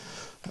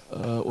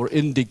or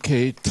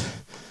indicate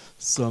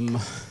some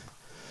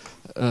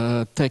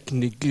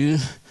technical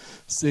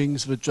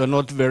things which are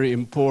not very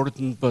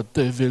important, but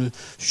they will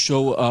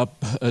show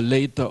up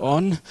later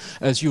on.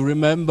 As you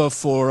remember,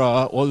 for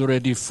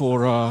already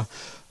for a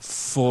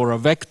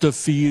vector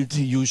field,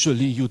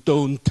 usually you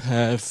don't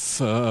have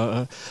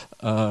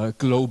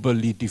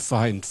globally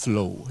defined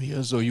flow.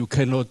 Yeah? So you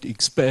cannot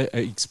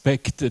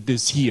expect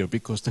this here,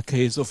 because the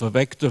case of a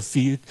vector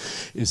field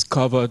is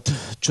covered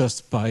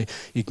just by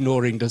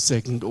ignoring the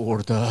second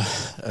order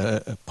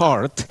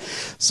part.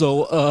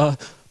 So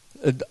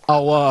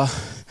our,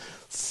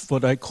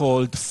 what I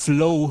called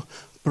flow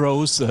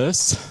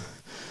process,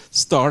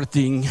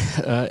 starting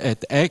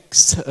at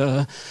x,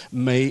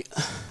 may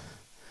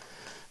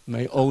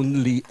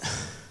only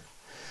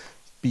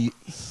be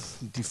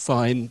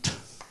defined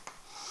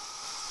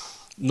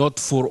not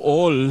for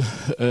all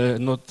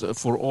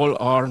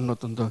R,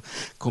 not on the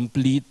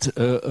complete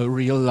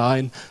real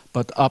line,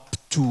 but up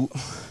to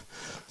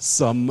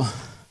some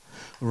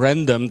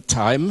random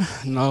time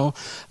now,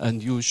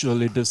 and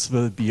usually this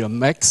will be a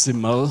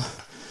maximal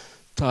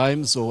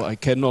time, so I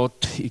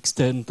cannot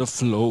extend the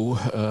flow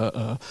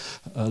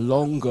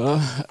longer,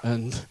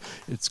 and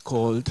it's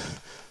called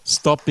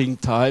stopping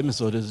time,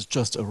 so this is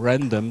just a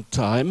random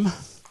time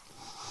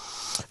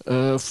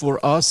for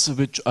us,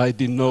 which I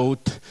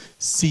denote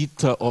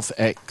theta of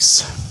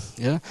x.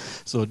 Yeah?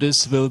 So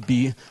this will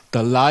be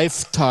the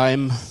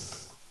lifetime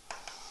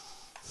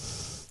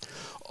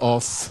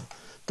of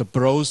the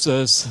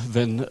process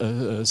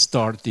when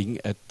starting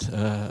at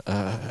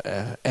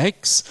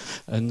x,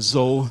 and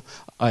so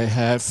I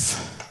have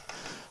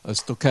a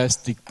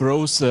stochastic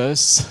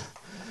process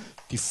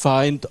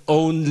defined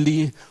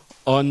only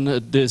on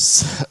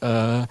this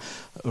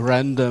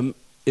random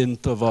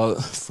interval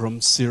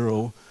from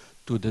 0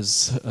 to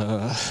this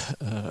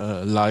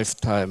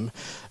lifetime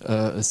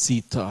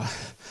theta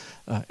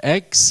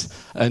x.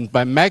 And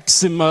by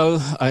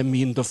maximal, I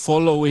mean the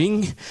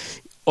following.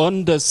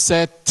 On the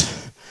set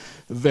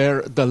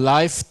where the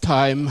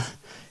lifetime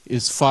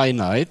is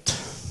finite,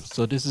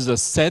 so this is a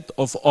set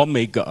of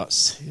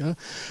omegas, yeah,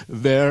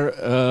 where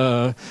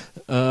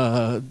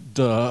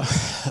the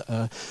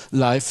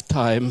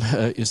lifetime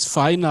is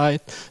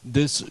finite.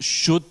 This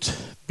should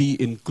be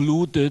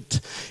included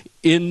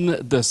in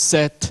the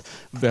set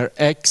where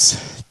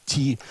x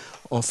t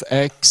of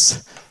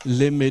x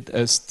limit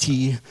as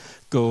t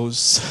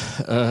goes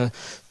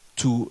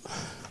to,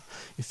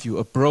 if you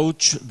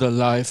approach the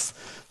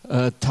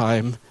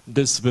lifetime,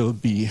 this will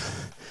be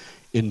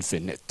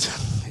infinite,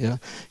 yeah,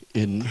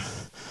 in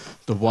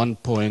the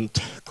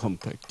one-point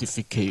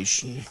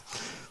compactification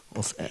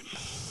of M.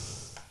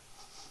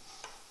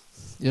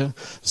 Yeah.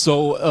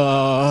 So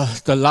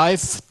the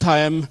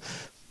lifetime,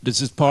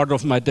 this is part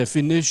of my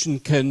definition,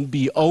 can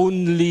be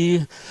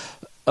only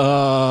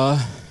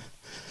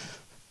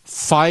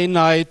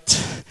finite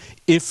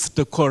if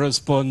the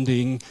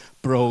corresponding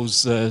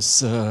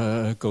process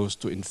goes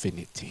to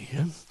infinity.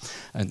 Yeah?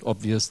 And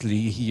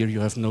obviously here you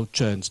have no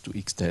chance to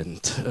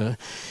extend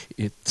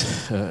it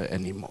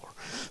anymore.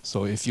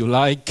 So if you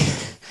like,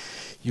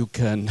 you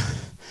can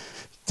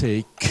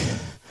take,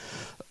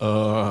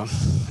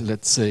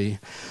 let's say,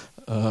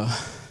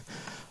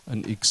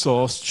 an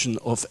exhaustion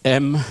of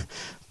M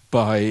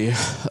by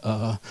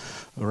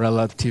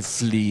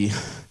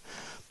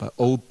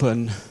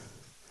open,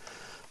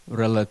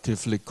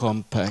 relatively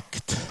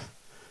compact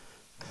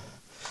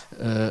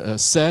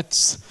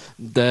sets.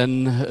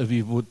 Then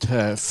we would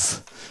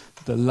have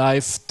the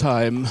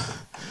lifetime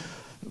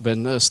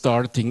when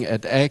starting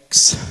at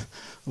x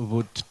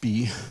would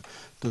be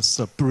the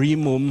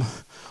supremum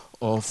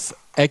of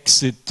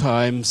exit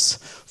times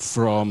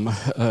from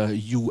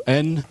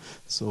un,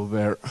 so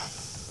where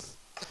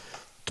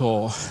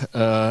tau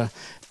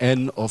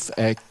n of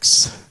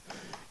x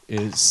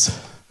is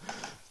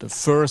the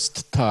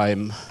first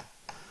time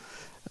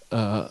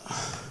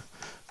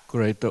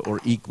greater or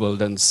equal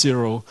than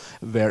 0,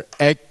 where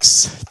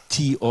x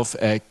t of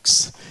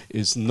x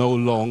is no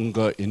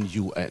longer in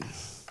un.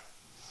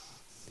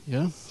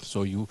 Yeah,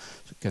 so you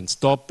can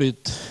stop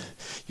it.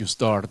 You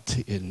start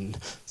in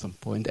some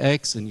point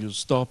x and you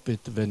stop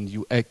it when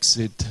you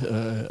exit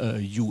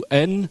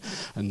un,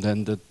 and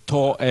then the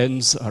tau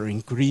n's are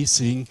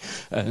increasing,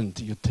 and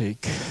you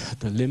take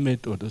the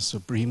limit or the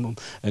supremum,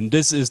 and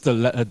this is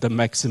the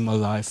maximal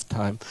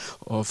lifetime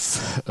of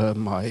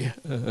my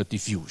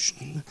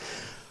diffusion.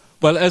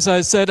 Well, as I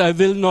said, I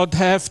will not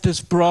have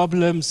these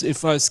problems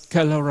if I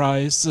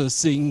scalarize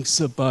things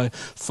by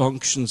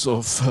functions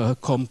of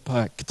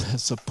compact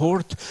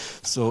support.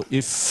 So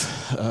if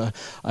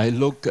I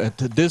look at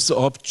this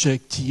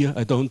object here,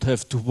 I don't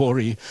have to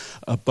worry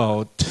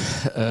about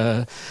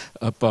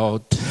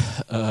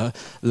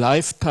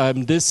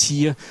lifetime. This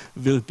here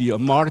will be a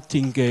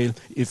martingale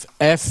if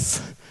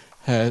F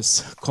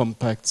has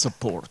compact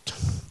support.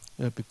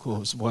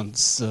 Because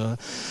once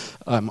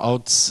I'm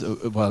out,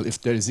 well,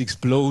 if there is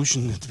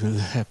explosion, it will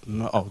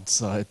happen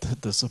outside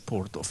the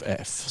support of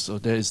F. So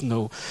there is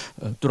no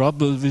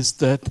trouble with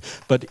that.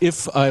 But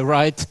if I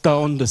write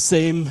down the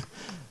same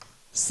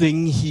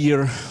thing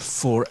here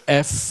for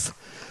F,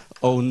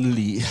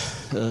 only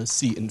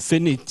C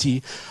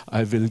infinity,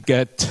 I will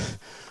get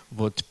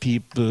what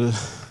people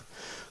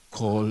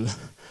call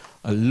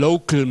a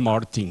local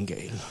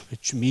martingale,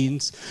 which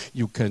means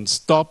you can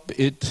stop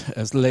it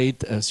as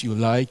late as you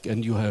like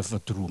and you have a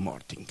true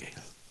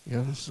martingale.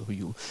 Yeah? So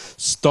you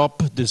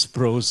stop this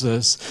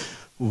process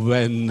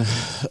when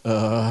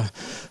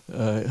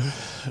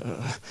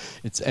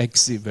it's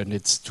when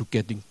it's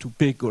getting too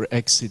big or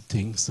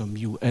exiting some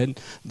un,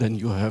 then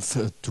you have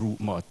a true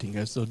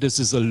martingale. So this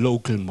is a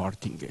local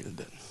martingale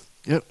then.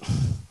 Yeah.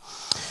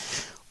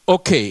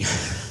 Okay,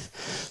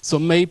 so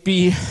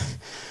maybe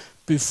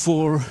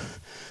before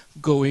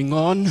going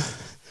on,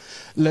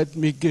 let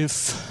me give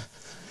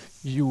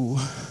you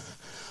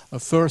a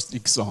first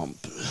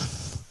example.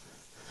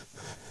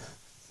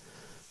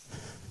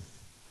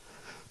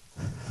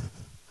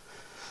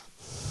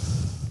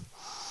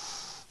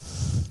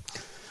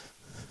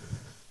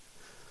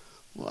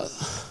 Well,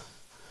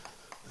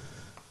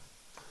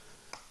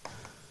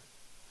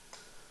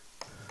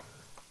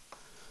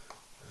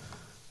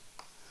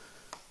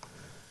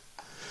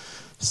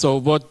 so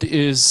what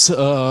is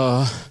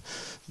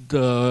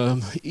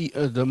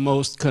the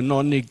most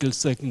canonical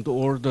second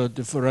order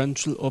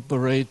differential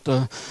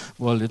operator?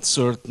 Well, it's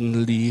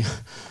certainly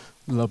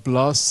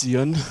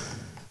Laplacian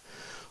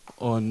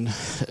on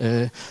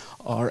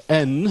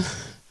Rn.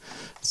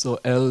 So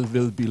L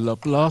will be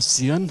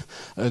Laplacian.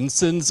 And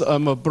since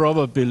I'm a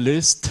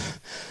probabilist,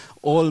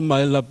 all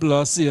my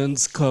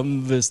Laplacians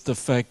come with the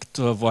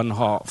factor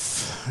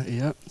 1/2.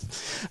 Yeah.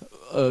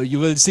 You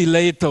will see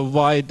later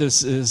why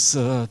this is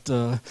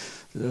the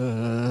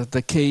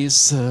the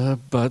case,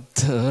 but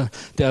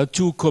there are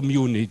two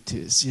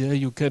communities. Yeah,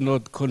 you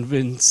cannot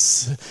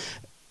convince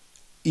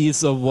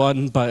either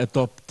one by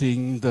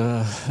adopting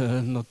the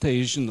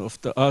notation of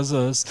the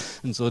others,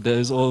 and so there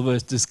is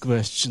always this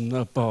question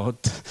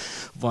about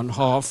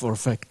 1/2 or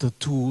factor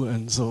 2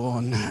 and so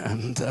on.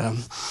 And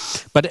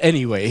but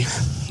anyway,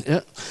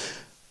 yeah.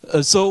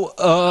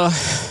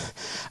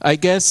 I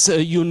guess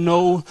you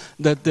know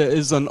that there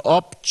is an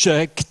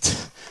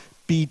object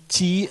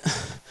Bt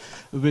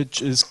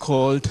which is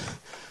called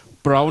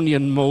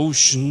Brownian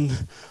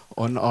motion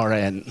on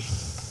Rn.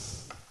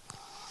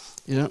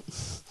 Yeah.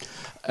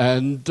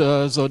 And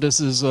so this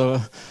is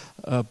a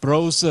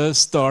process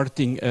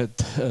starting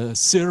at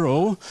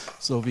 0,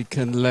 so we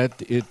can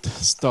let it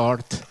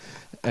start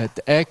at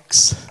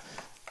x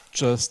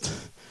just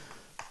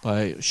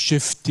by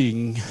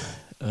shifting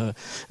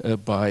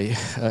by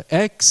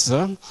x.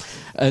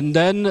 And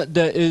then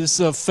there is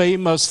a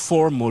famous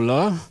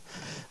formula,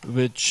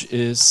 which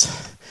is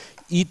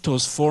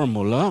Ito's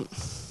formula,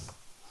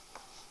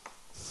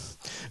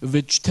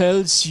 which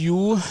tells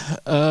you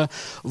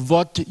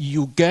what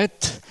you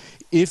get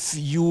if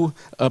you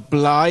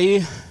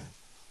apply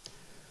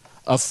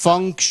a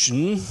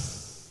function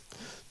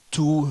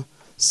to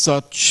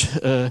such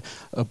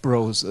a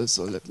process.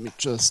 So let me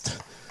just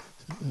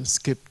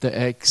skip the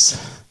x.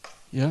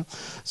 Yeah.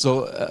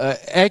 So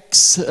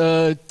x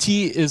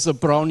t is a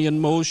Brownian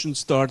motion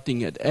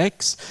starting at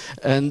x,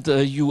 and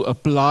you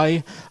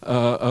apply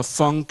a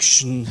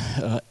function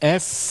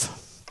f,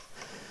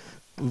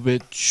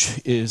 which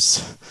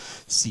is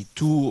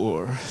c2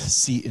 or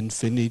c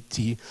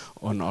infinity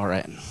on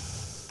Rn.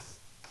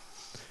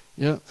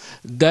 Yeah.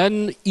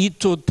 Then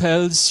Ito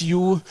tells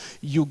you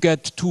you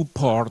get two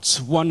parts.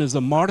 One is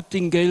a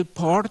martingale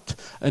part,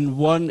 and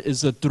one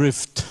is a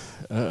drift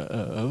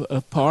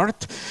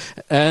part.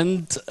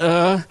 And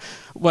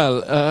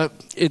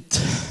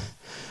it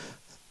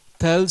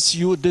tells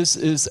you this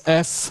is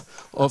f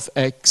of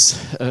x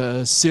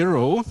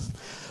 0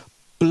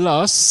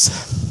 plus,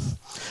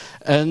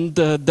 and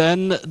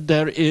then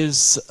there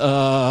is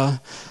a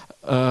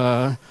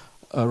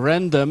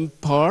random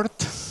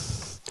part,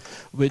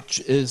 which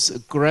is a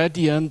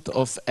gradient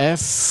of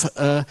f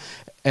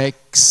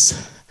x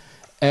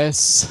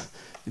s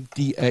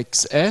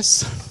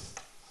dxs.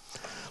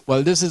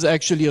 Well, this is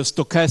actually a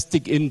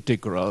stochastic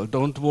integral.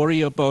 Don't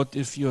worry about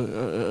if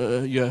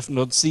you have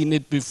not seen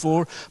it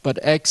before, but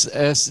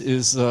xs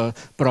is a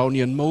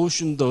Brownian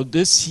motion, though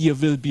this here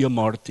will be a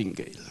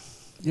martingale.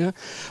 Yeah?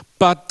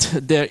 But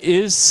there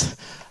is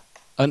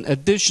an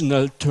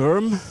additional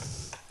term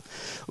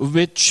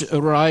which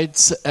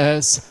writes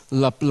as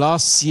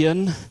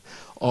Laplacian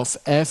of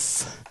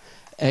f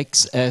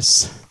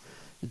xs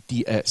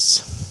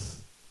ds.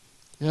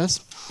 Yes?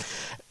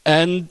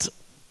 And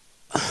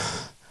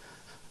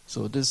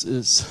so this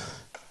is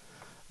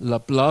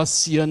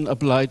Laplacian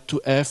applied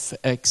to f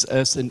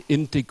xs and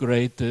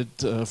integrated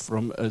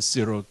from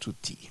 0 to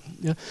t.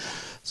 Yeah?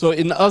 So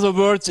in other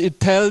words, it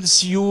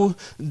tells you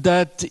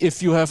that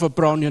if you have a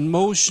Brownian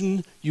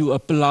motion, you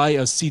apply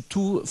a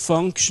C2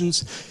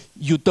 functions,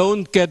 you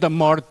don't get a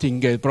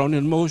martingale.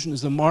 Brownian motion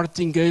is a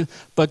martingale,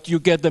 but you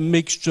get a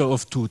mixture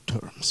of two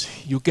terms.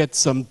 You get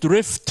some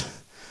drift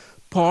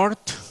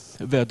part,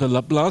 where the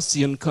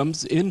Laplacian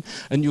comes in,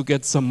 and you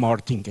get some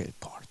martingale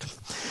part.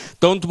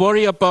 Don't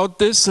worry about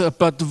this,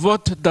 but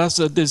what does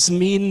this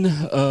mean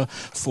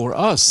for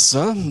us?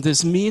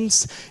 This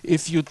means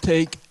if you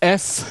take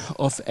f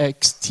of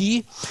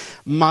xt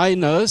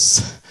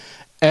minus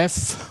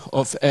f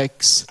of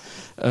x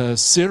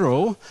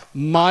 0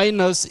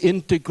 minus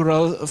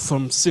integral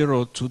from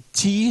 0 to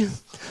t.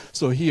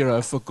 So here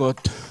I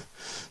forgot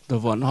the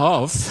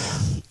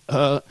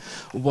 1/2.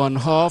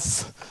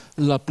 1/2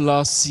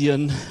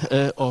 Laplacian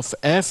of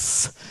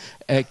f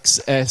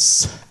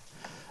xs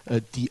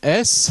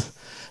ds,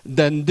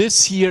 then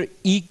this here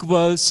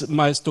equals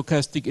my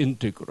stochastic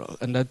integral.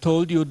 And I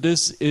told you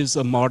this is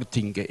a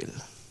martingale.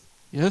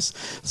 Yes?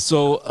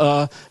 So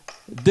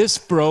this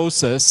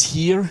process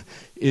here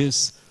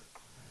is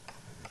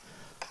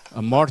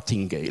a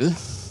martingale.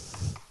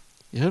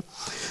 Yeah?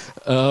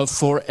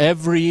 For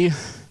every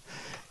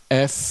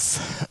f,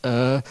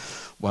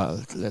 well,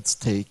 let's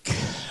take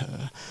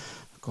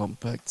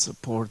compact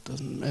support,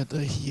 doesn't matter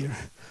here,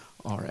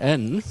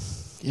 Rn.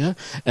 Yeah?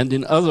 And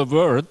in other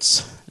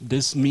words,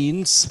 this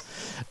means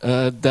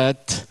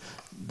that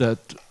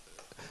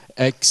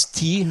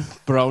xt,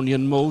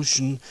 Brownian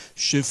motion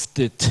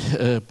shifted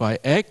by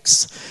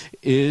x,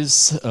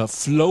 is a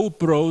flow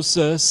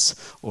process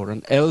or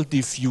an L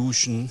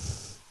diffusion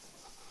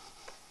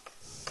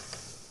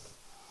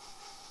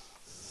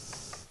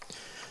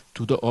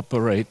to the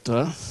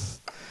operator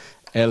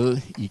L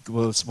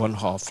equals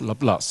 1/2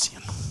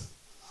 Laplacian.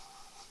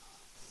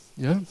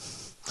 Yeah?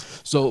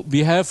 So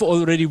we have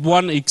already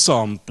one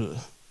example,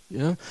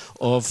 yeah,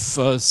 of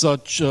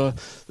such a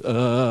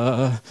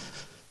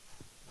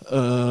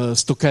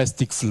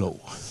stochastic flow.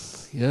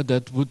 Yeah,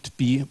 that would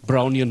be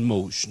Brownian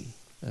motion.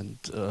 And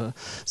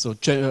so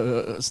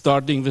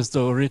starting with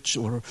the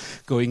or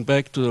going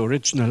back to the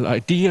original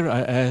idea,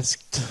 I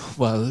asked,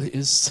 well,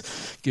 is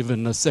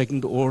given a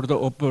second order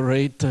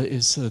operator,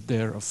 is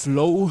there a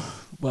flow?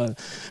 Well,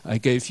 I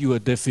gave you a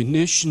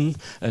definition,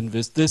 and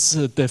with this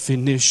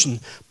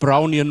definition,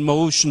 Brownian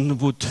motion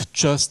would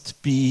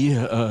just be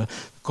a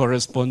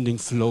corresponding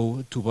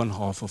flow to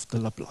 1/2 of the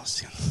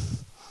Laplacian.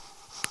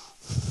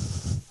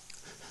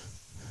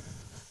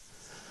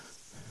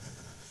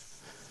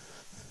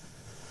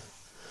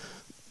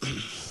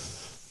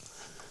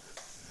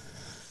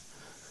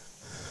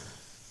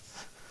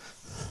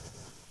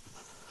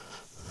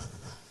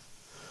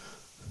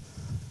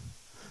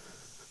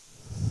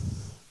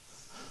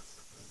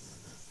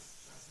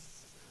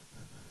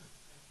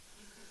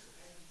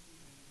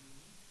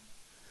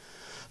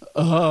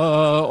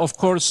 Of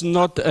course,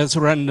 not as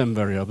random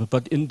variable,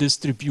 but in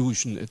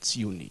distribution it's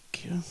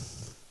unique. Yeah?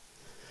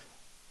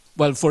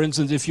 Well, for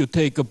instance, if you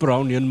take a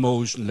Brownian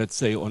motion, let's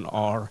say on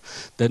R,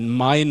 then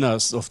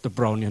minus of the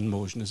Brownian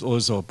motion is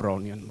also a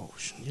Brownian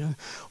motion. Yeah?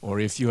 Or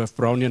if you have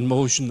Brownian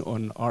motion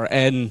on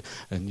Rn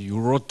and you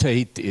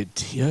rotate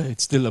it, yeah,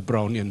 it's still a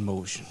Brownian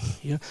motion.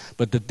 Yeah?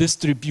 But the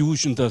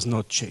distribution does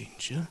not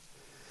change. Yeah?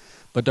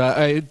 But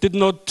I did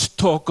not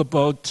talk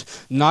about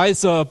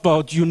neither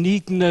about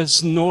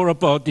uniqueness nor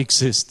about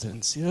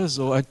existence. Yeah?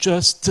 So I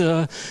just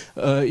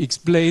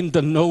explained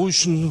the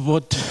notion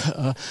what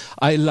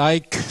I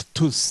like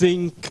to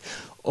think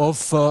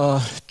of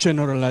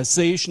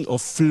generalization of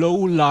flow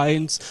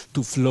lines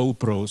to flow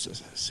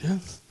processes. Yeah?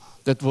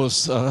 That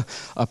was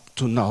up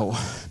to now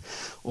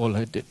all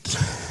I did.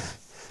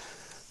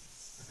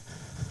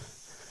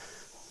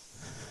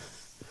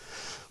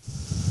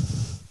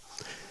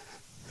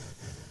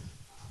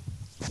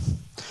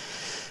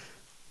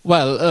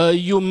 Well,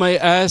 you may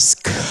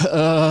ask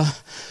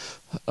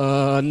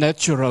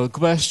natural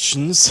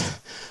questions.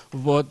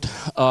 What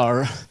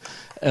are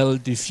L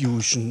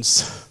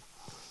diffusions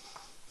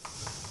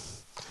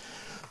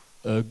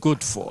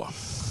good for?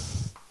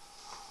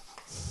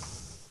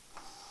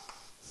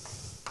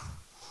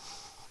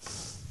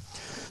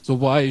 So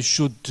why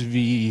should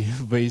we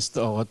waste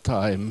our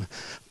time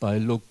by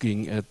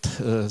looking at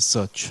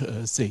such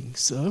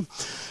things?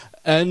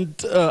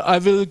 And I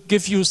will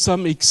give you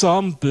some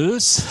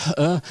examples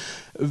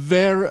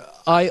where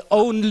I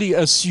only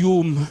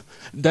assume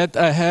that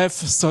I have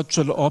such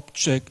an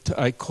object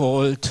I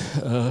called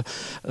a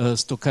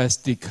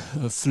stochastic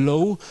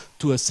flow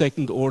to a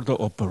second order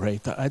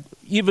operator.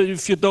 Even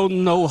if you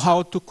don't know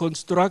how to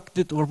construct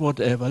it or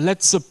whatever.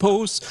 Let's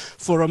suppose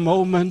for a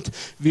moment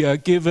we are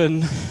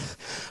given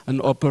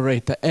an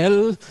operator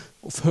L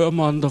of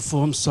Hormander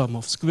form, sum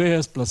of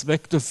squares plus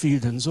vector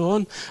field and so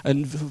on.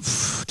 And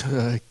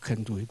I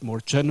can do it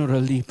more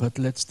generally, but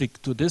let's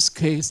stick to this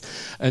case.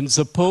 And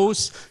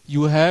suppose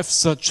you have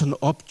such an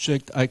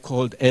object I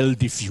called L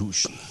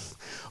diffusion.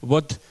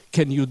 What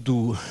can you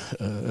do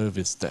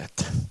with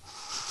that?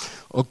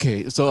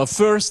 Okay, so a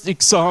first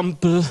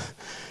example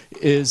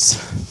is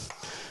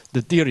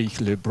the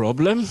Dirichlet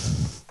problem.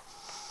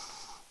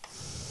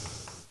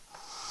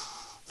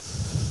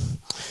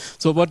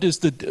 So what is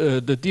the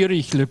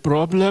Dirichlet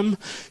problem?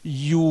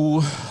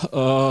 You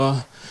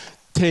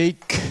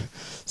take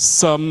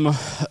some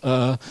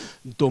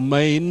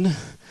domain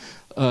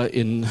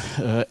in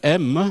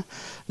M,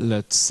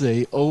 let's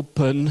say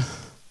open,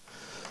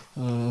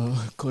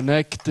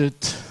 connected,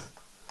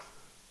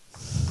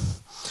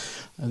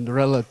 and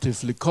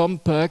relatively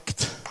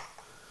compact.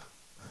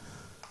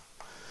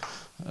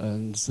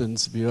 And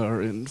since we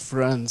are in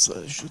France,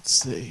 I should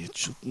say it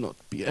should not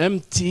be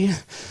empty,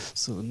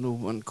 so no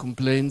one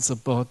complains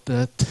about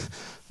that.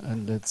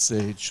 And let's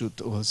say it should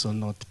also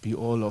not be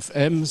all of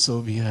M, so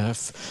we have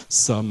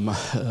some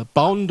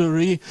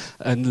boundary,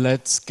 and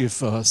let's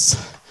give us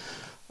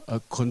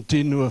a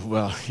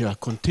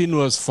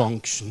continuous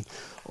function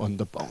on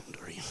the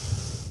boundary.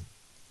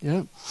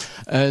 Yeah,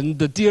 and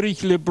the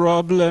Dirichlet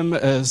problem,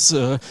 as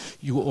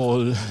you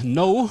all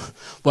know,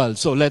 well,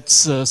 so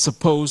let's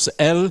suppose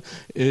L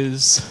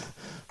is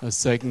a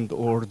second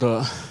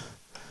order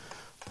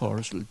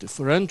partial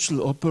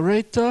differential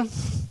operator,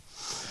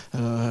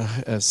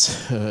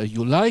 as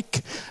you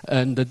like,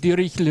 and the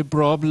Dirichlet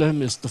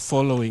problem is the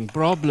following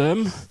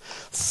problem.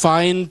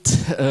 Find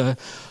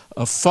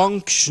a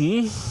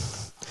function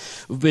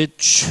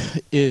which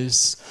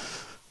is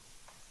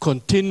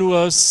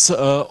continuous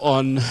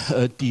on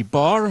d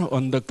bar,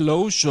 on the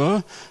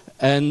closure,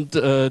 and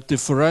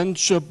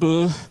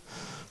differentiable,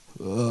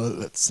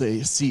 let's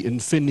say C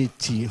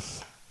infinity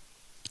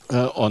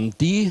on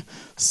d,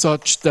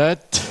 such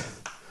that,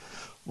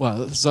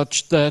 well,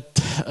 such that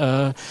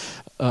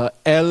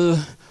L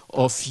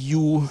of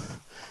u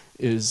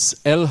is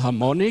L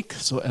harmonic,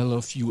 so L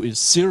of u is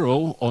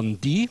 0 on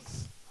d,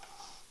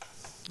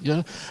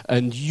 yeah,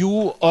 and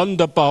u on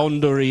the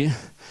boundary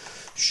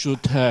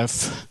should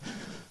have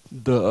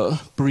the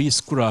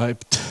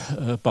prescribed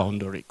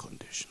boundary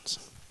conditions.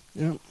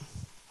 Yeah.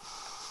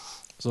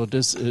 So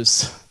this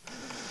is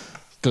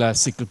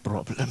classical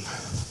problem.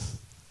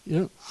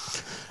 Yeah.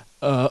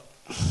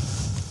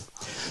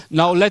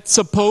 Now let's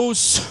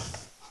suppose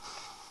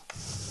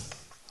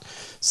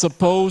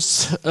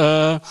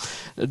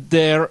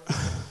there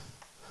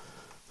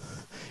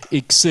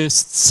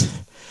exists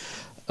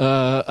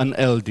an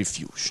L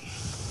diffusion.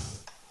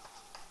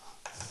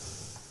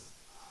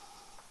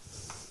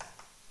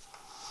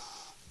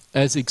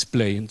 As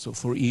explained, so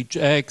for each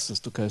x, a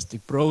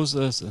stochastic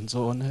process, and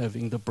so on,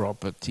 having the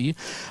property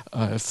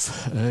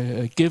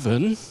I've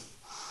given.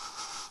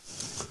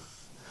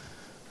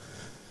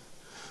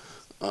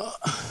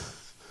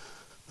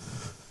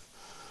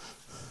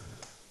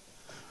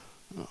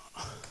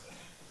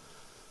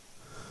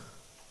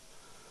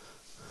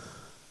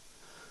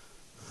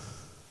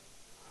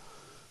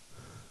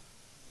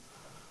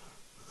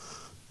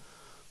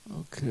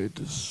 Okay,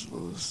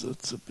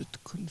 that's a bit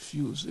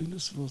confusing.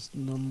 This was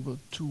number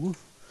 2.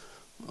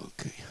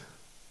 Okay.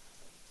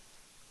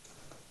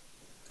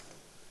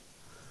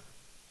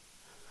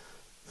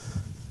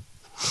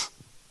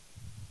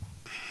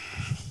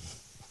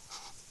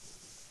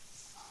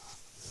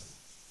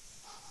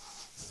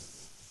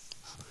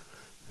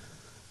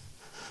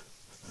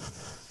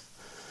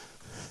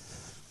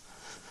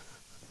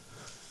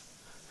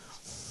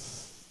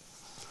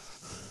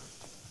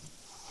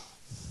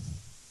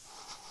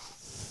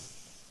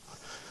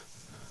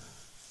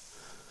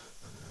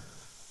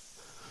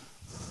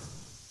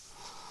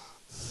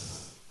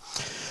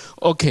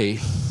 Okay.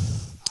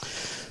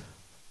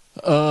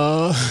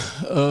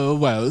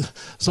 Well,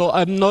 so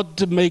I'm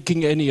not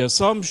making any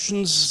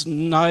assumptions,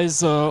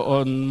 neither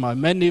on my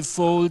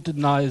manifold,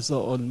 neither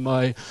on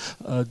my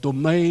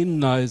domain,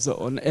 neither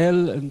on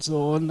L, and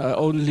so on. I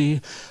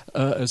only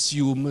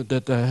assume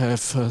that I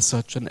have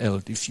such an L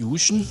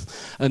diffusion.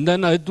 And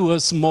then I do a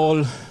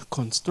small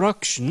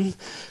construction,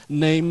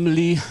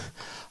 namely,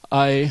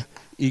 I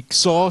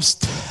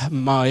exhaust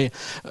my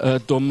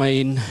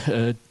domain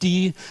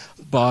D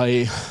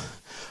by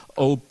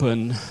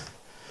open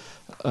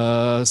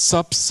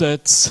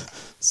subsets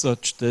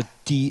such that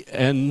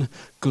Dn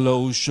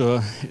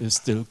closure is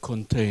still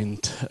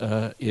contained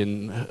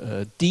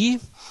in D.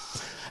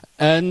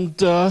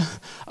 And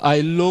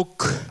I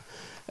look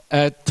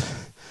at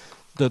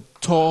the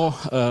tau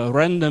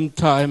random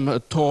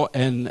time tau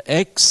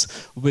nx,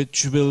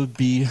 which will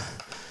be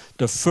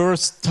the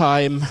first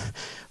time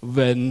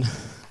when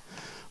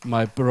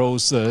my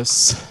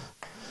process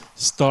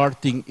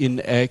starting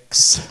in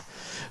x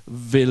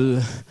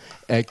will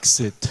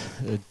exit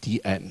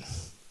Dn.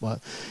 Well,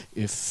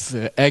 if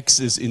x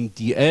is in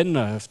Dn,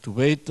 I have to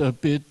wait a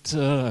bit,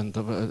 and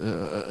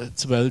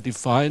it's well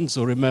defined.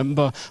 So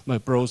remember, my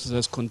process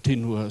has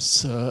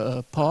continuous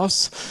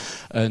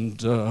path.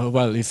 And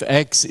well, if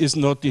x is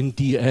not in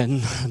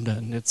Dn,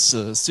 then it's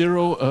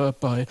 0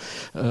 by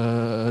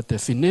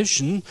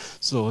definition.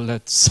 So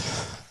let's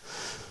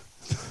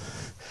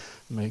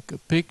make a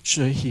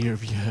picture. Here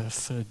we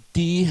have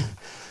D,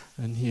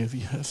 and here we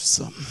have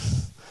some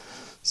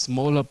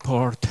smaller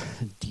part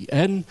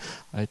Dn.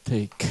 I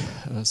take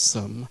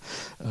some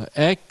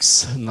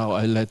x. Now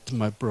I let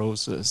my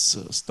process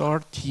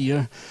start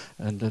here,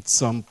 and at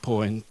some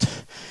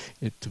point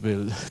it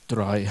will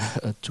try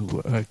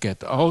to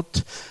get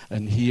out.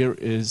 And here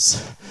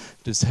is,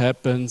 this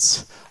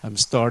happens, I'm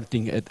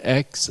starting at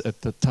x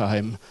at the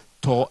time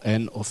tau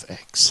n of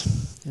x.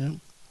 Yeah.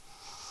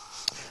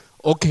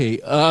 Okay,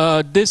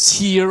 this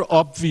here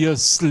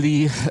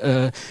obviously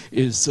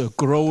is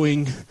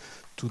growing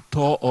to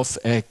tau of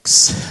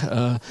x,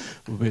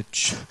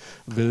 which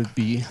will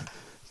be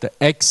the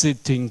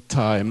exiting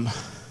time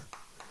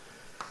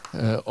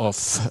of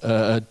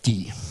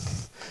D.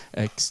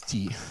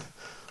 xt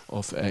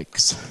of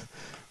x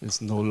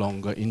is no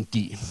longer in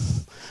D.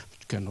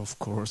 It can, of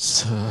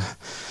course,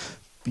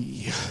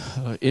 be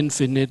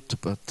infinite,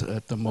 but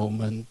at the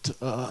moment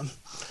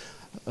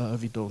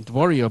we don't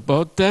worry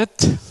about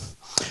that.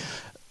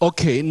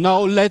 Okay,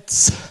 now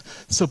let's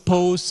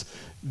suppose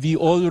we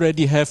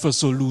already have a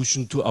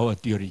solution to our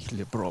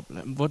Dirichlet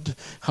problem.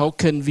 How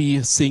can we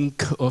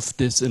think of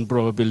this in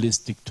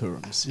probabilistic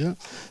terms? Yeah?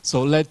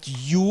 So let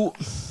U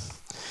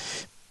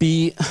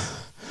be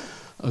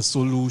a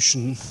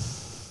solution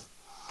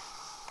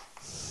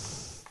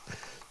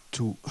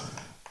to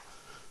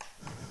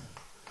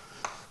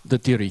the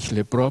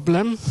Dirichlet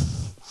problem.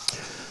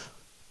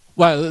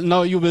 Well,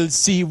 now you will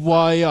see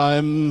why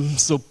I'm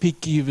so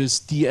picky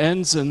with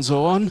dn's and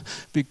so on,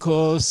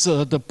 because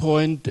the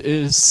point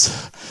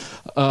is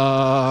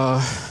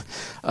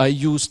I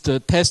used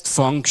test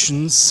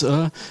functions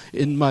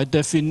in my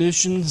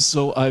definition,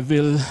 so I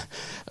will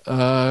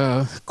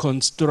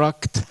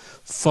construct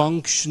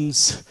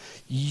functions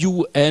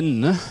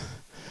un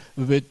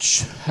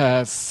which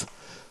have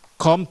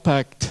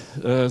compact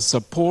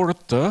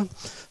support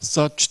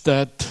such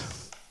that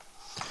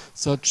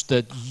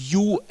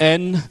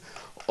un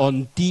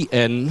on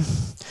dn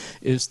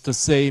is the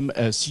same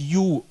as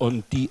u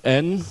on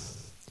dn,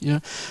 yeah?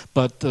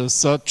 But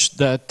such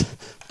that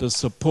the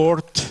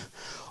support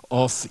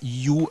of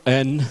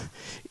un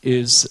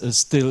is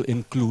still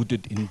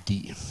included in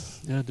D.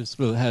 Yeah, this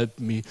will help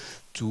me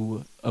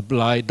to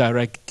apply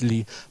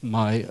directly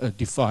my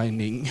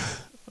defining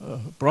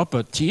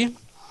property.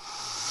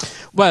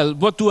 Well,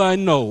 what do I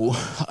know?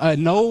 I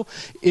know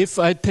if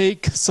I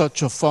take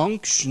such a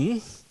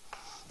function,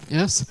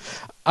 yes,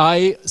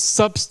 I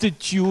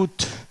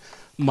substitute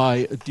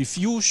my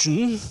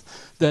diffusion,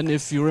 then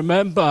if you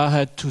remember I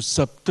had to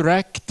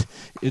subtract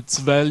its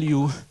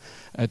value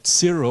at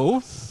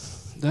 0.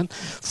 Then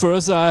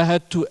further I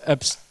had to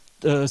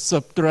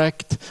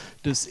subtract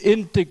this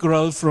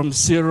integral from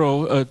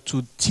 0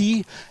 to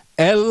t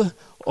L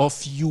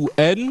of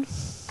un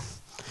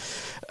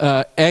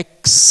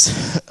x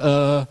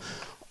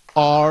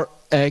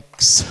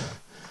rx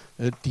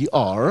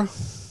dr.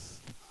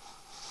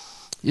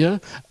 Yeah,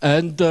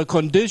 and the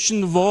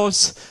condition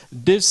was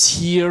this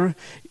here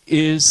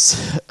is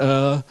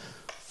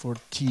for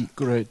t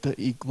greater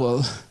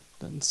equal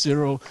than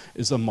 0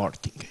 is a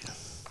martingale.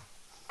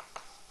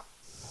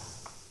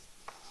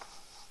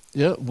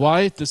 Yeah,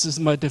 why? This is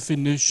my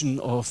definition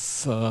of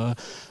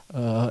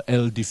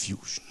L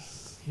diffusion.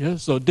 Yeah,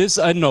 so this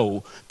I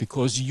know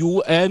because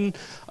UN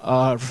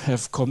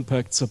have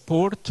compact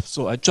support,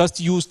 so I just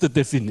use the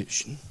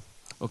definition.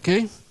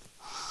 Okay?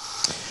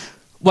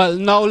 Well,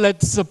 now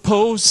let's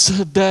suppose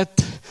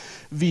that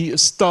we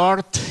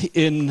start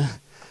in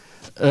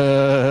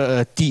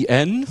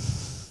Dn.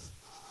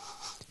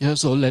 Yeah,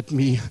 so let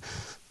me,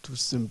 to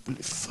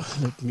simplify,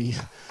 let me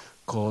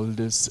call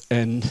this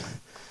n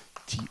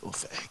t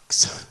of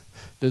x.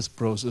 This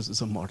process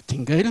is a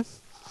martingale.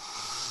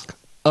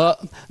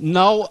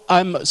 Now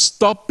I'm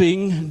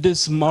stopping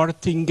this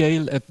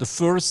martingale at the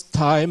first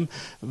time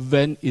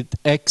when it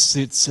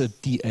exits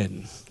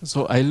Dn.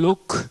 So I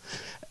look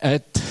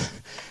at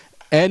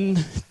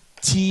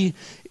nt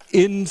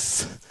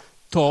inf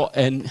tau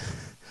n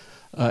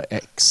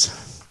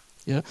x.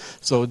 Yeah?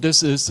 So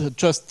this is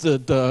just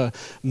the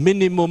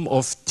minimum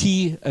of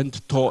t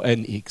and tau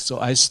n x. So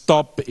I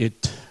stop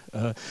it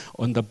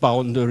on the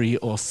boundary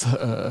of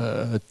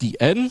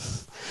Dn.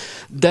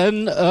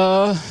 Then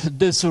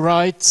this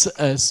writes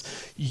as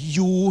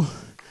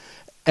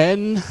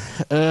un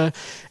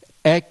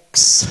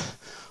x.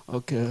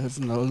 Okay, I have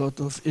now a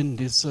lot of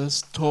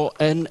indices. Tau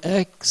n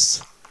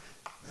x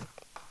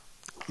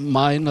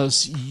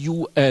minus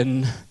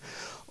un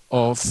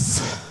of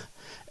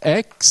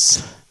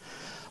x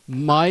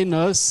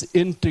minus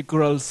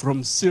integral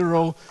from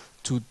 0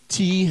 to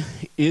t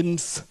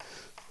inf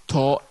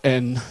tau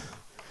n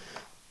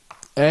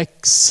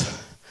x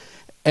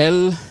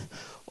L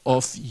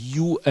of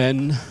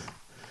un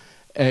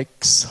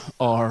x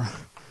r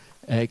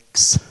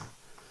x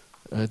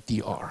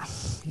dr.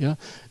 Yeah,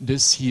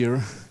 this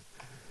here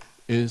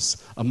is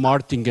a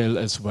martingale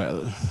as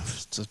well.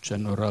 It's a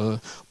general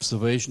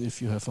observation.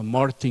 If you have a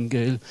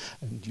martingale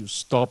and you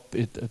stop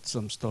it at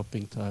some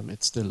stopping time,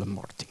 it's still a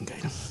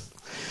martingale.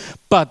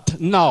 But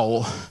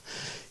now,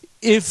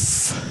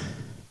 if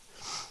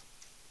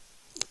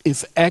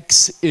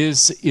x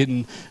is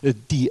in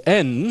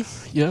Dn,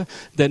 yeah,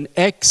 then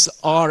x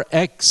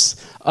rx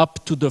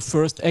up to the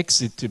first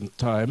exiting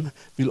time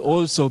will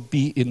also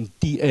be in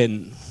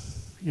Dn.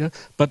 Yeah?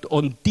 But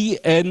on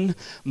Dn,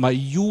 my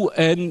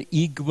un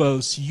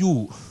equals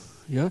u,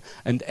 yeah?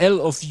 And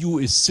L of u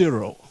is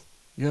 0.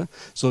 Yeah?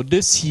 So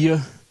this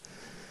here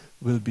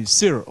will be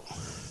 0.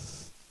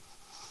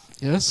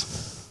 Yes?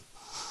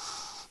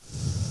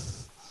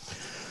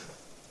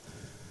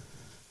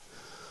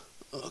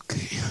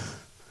 Okay.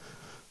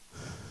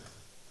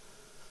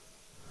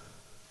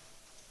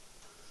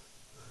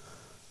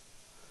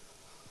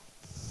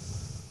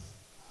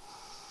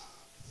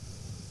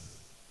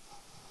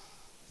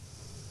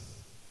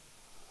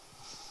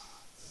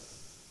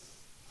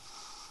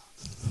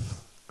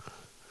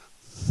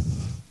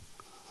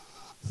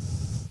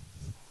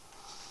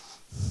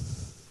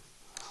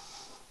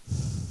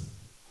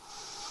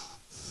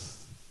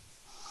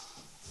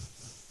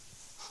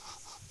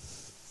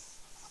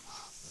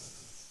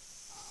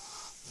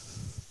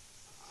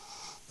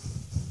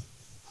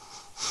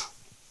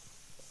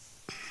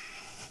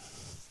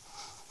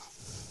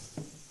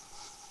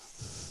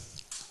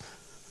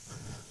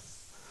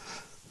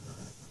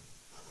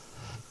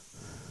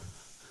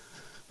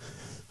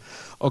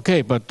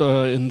 Okay, but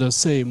in the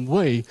same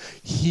way,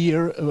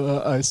 here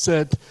I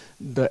said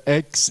the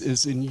x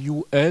is in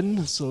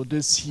un, so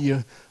this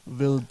here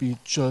will be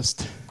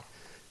just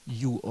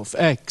u of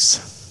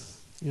x.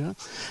 Yeah?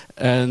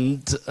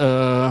 And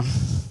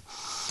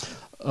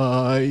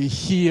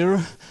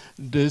here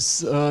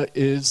this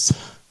is,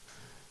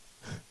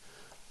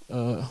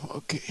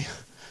 okay,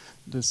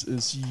 this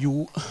is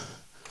u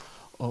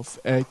of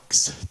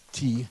x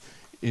t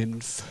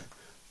inf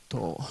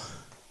tau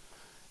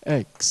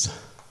x.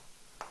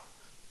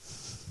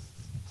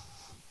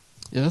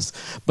 Yes,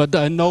 but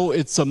I know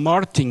it's a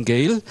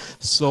martingale,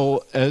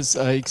 so as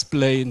I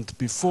explained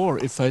before,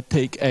 if I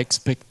take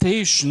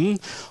expectation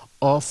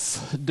of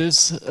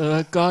this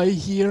guy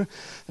here,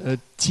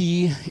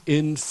 t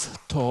inf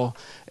tau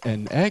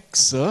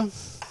nx,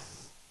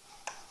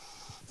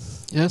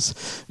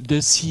 yes,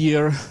 this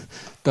here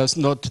does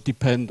not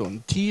depend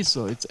on t,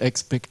 so it's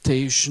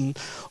expectation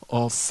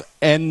of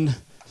n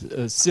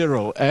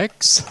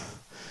 0x.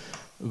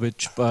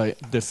 which by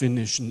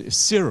definition is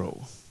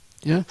 0.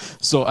 Yeah?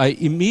 So I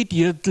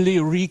immediately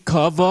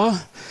recover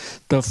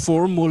the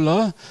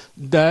formula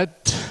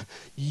that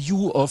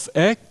u of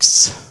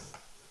x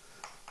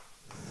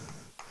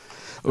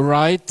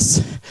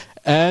writes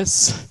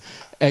as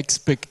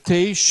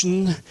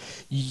expectation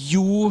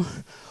u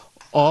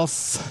of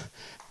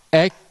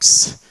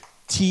x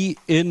t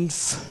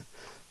inf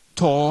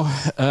tau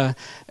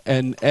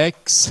n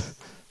x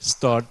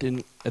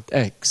starting at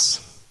x.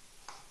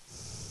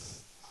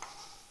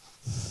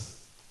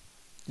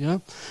 Yeah?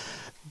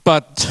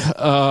 But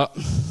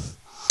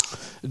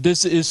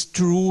this is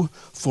true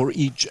for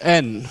each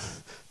n,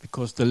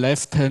 because the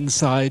left-hand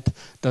side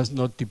does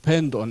not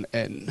depend on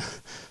n.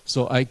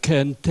 So I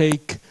can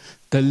take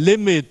the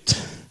limit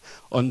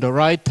on the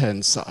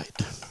right-hand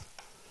side.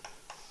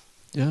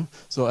 Yeah?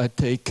 So I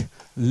take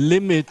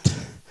limit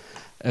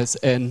as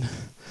n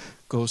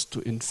goes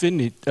to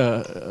infinity,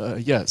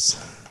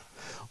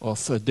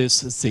 of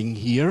this thing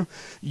here.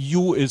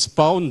 U is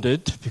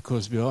bounded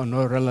because we are in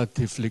a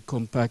relatively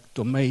compact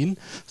domain,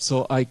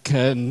 so I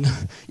can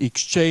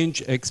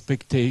exchange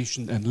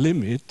expectation and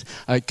limit.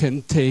 I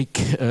can take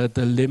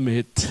the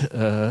limit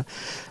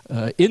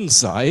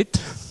inside.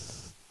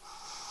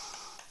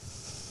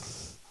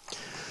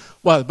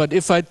 Well, but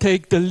if I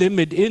take the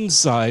limit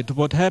inside,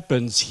 what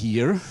happens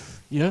here?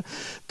 Yeah,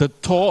 the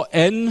tau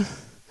n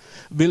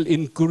will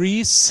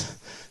increase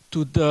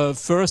to the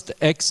first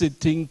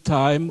exiting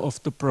time of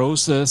the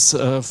process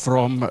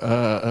from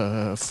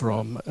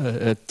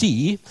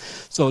t.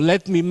 So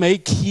let me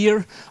make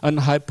here an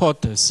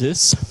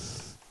hypothesis,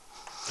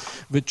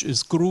 which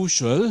is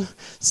crucial.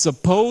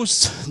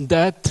 Suppose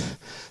that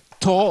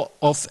tau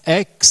of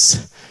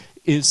x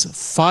is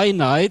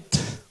finite,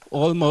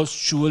 almost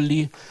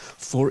surely,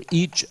 for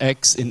each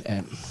x in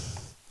M.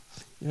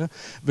 Yeah?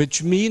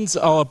 Which means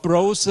our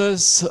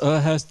process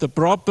has the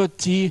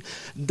property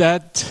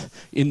that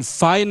in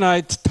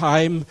finite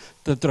time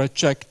the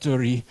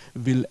trajectory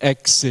will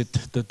exit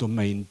the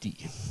domain D.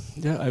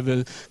 Yeah, I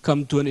will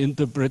come to an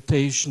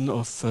interpretation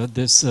of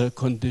this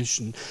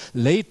condition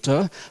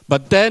later.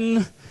 But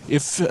then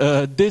if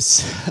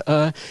this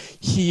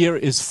here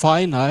is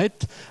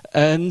finite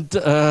and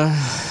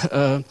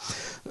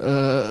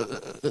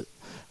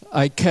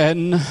I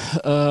can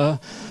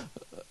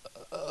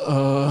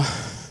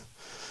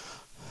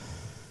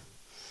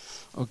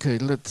okay,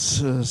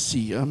 let's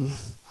see.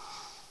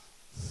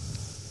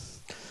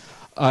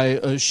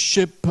 I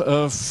ship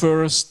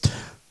first.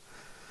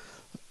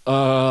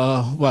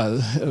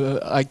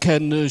 I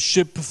can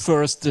ship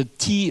first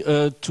t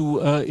to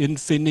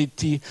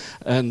infinity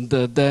and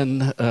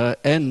then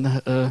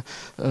n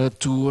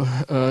to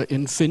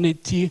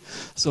infinity.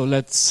 So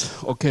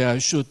let's. Okay, I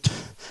should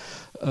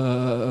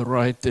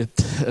write it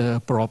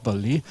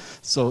properly.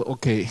 So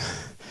okay.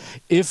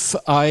 If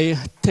I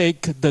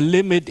take the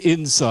limit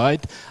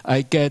inside,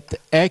 I get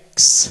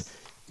x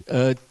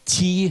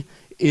t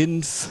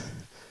inf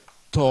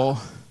tau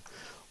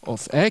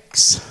of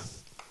x.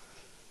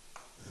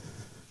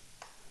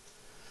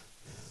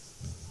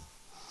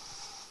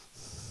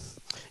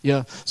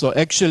 Yeah, so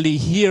actually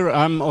here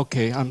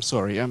I'm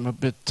sorry,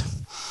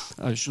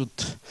 I should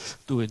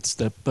do it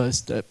step by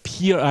step.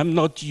 Here I'm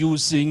not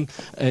using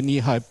any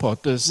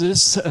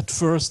hypothesis at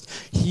first.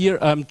 Here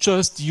I'm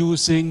just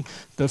using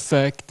the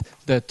fact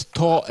that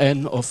tau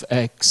n of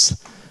x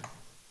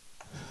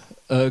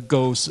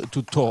goes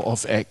to tau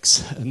of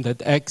x, and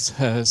that x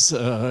has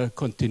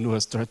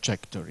continuous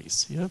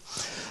trajectories. Yeah?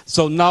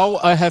 So now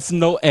I have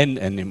no n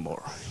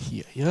anymore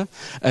here. Yeah?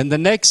 And the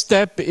next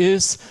step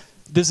is,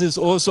 this is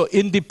also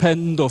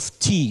independent of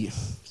t.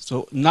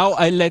 So now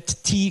I let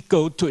t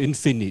go to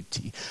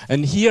infinity.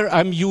 And here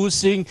I'm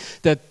using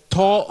that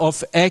tau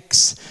of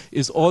x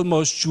is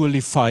almost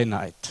surely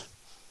finite.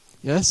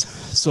 Yes?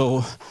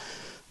 So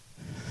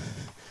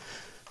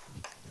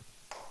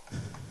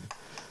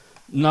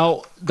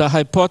now the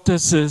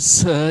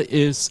hypothesis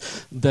is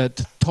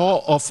that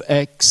tau of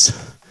x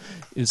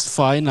is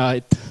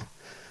finite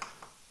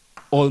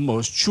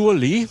almost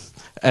surely.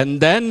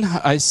 And then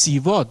I see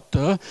what?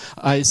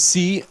 I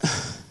see,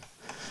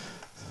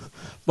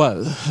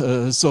 well,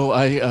 so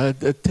I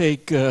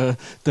take the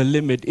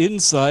limit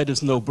inside,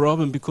 is no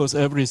problem because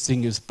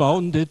everything is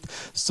bounded.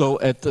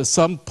 So at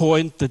some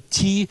point the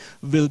t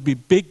will be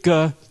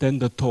bigger than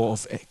the tau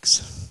of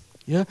x.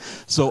 Yeah?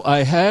 So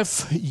I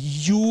have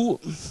u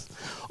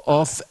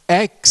of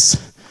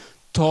x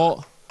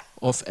tau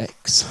of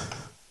x.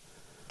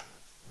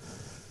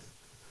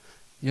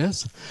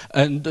 Yes,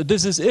 and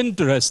this is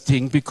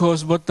interesting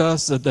because what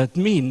does that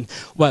mean?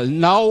 Well,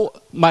 now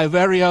my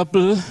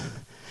variable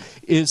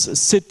is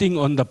sitting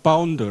on the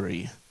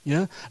boundary,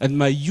 yeah, and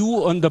my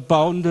u on the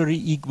boundary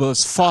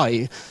equals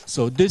phi.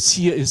 So this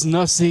here is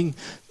nothing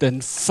than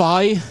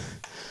phi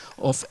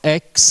of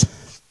x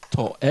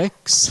tau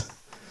x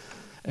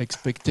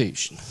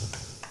expectation.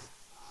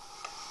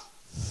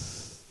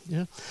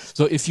 Yeah.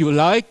 So if you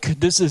like,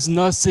 this is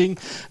nothing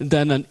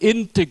than an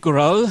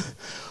integral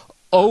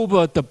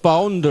over the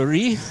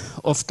boundary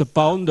of the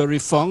boundary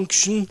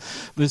function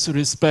with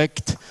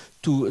respect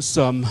to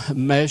some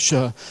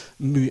measure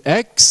mu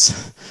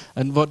x.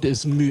 And what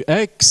is mu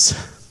x?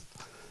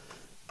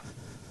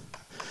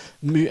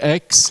 Mu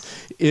x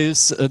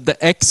is the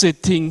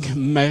exiting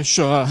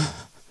measure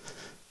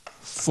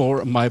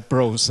for my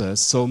process.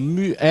 So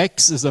mu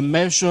x is a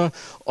measure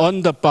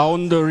on the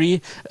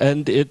boundary,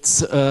 and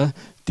it's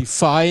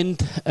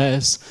defined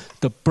as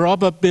the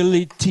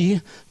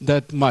probability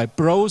that my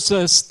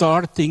process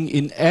starting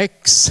in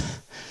x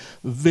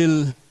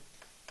will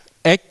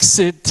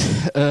exit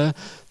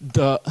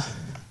the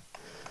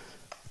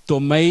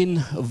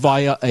domain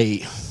via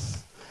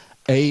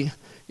A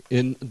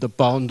in the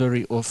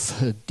boundary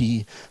of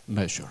D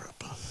measurable.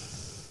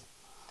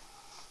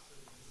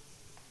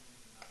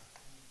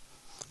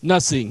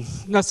 Nothing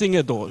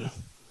at all.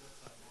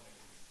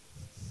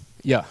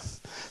 Yeah.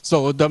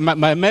 So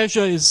my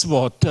measure is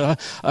what?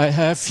 I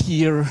have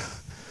here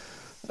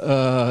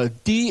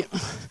D,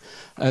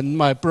 and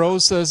my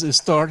process is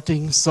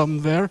starting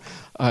somewhere.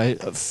 I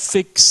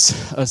fix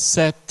a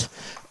set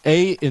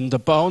A in the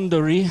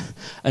boundary,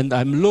 and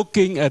I'm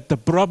looking at the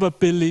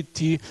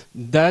probability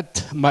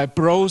that my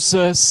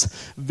process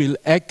will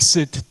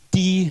exit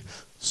D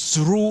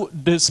through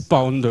this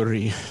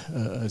boundary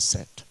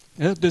set.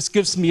 Yeah, this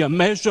gives me a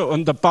measure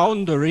on the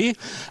boundary,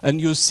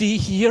 and you see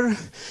here,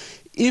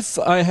 if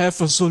I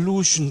have a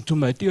solution to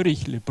my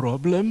Dirichlet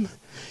problem,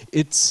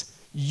 it's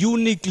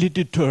uniquely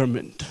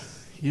determined,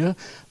 yeah,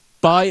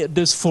 by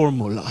this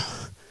formula,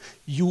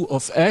 u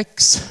of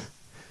x.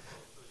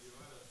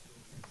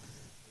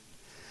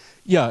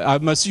 Yeah, I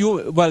must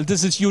well,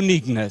 this is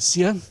uniqueness,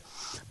 yeah?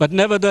 But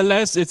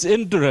nevertheless, it's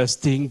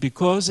interesting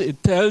because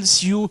it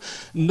tells you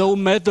no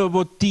matter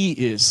what D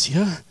is,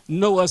 yeah?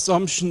 No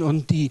assumption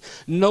on D,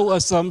 no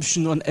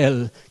assumption on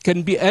L,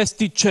 can be as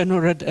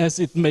degenerate as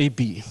it may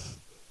be.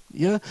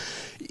 Yeah?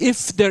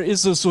 If there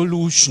is a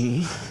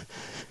solution,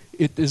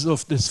 it is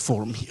of this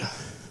form here.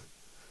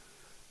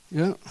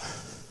 Yeah?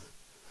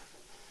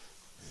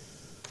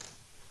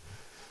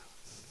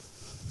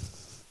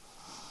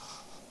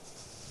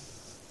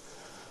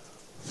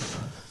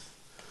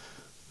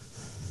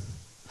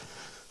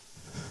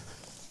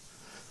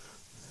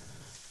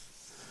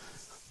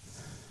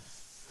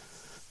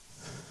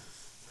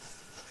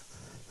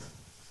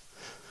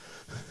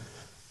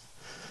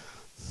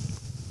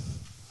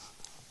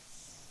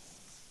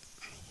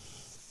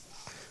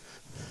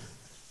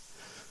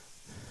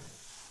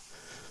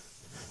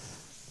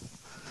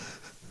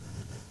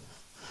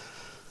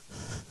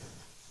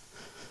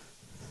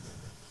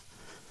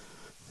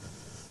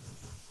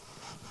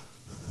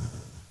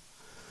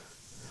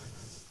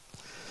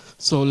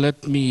 So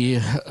let me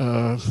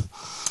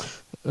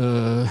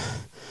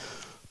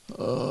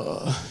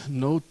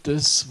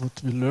notice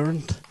what we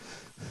learned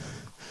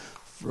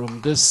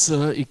from this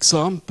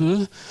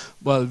example.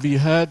 Well, we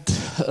had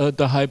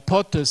the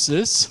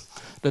hypothesis.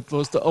 That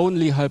was the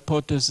only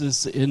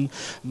hypothesis in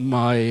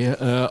my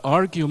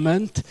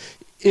argument.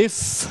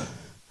 If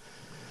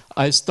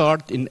I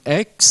start in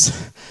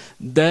x,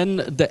 then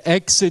the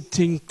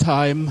exiting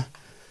time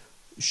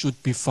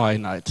should be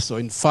finite. So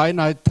in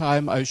finite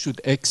time, I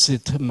should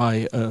exit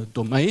my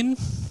domain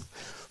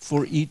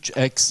for each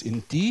x in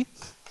D.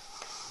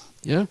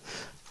 Yeah.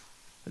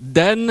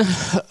 Then,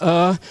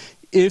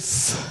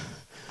 if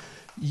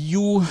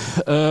u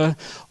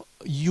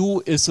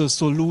is a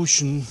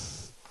solution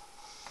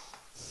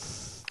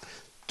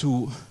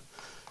to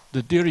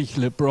the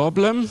Dirichlet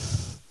problem,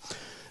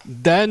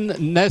 then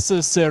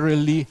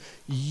necessarily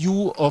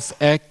u of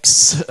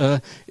x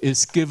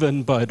is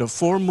given by the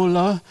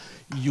formula.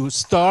 You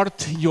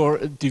start your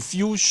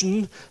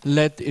diffusion,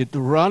 let it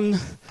run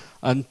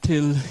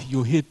until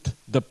you hit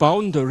the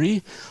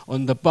boundary.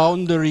 On the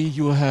boundary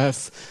you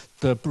have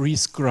the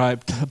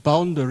prescribed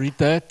boundary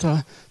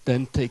data,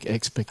 then take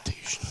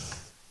expectation.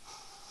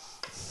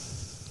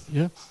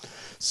 Yeah?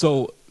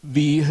 So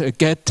we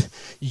get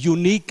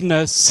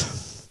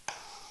uniqueness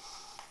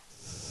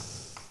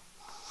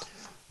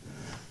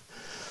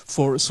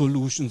for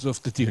solutions of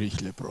the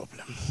Dirichlet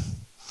problem.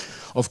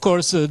 Of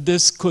course,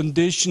 this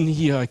condition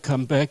here, I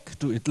come back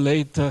to it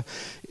later,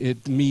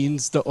 it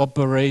means the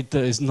operator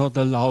is not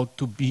allowed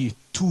to be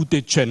too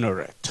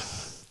degenerate.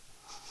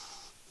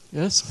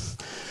 Yes?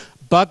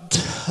 But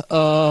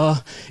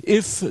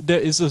if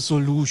there is a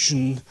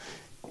solution,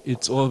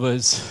 it's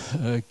always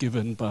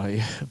given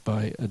by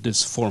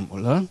this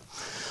formula.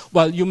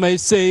 Well, you may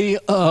say,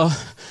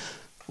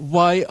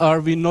 why are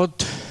we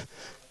not...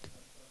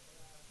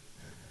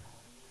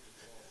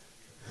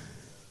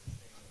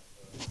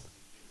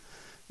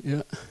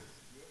 Yeah.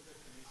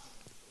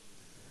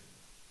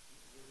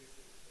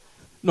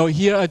 No,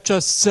 here I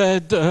just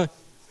said a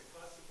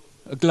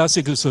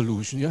classical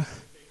solution, yeah?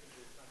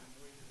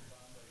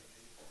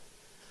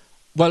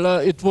 Well,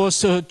 it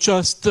was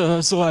just,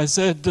 so I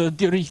said the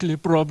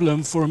Dirichlet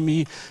problem for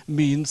me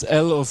means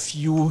L of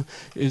u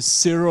is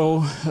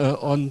 0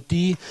 on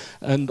D,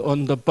 and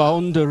on the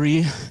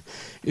boundary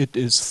it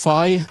is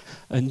phi,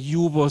 and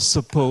u was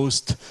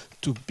supposed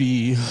to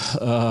be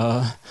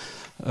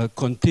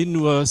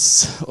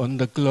continuous on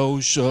the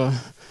closure.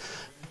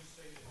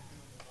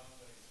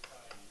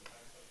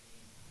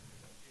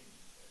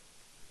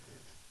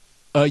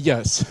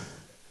 Yes.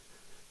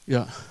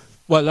 Yeah.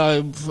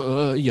 Well,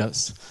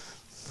 yes.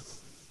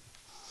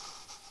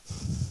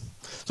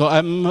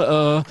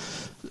 So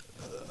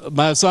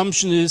my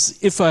assumption is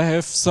if I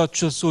have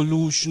such a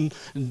solution,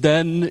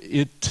 then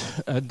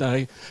and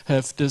I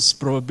have this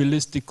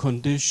probabilistic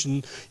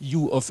condition,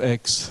 u of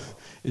x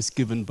is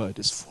given by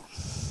this form.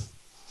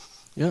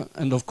 Yeah,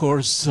 and of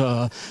course,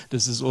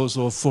 this is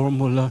also a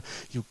formula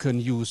you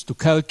can use to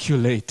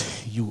calculate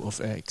u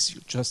of x.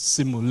 You just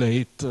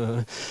simulate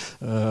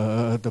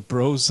the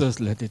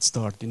process, let it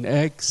start in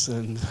x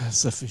and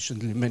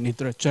sufficiently many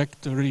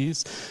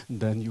trajectories, and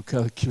then you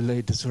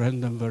calculate this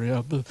random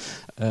variable,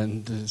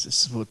 and this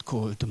is what's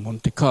called the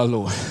Monte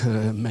Carlo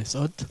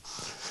method.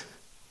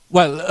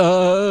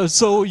 Well,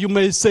 so you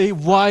may say,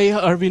 why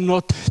are we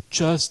not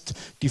just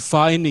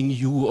defining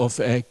u of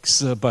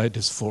x by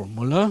this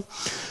formula?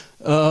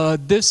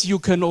 This you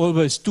can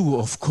always do,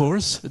 of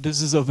course.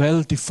 This is a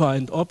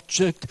well-defined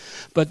object,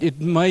 but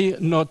it may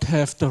not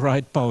have the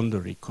right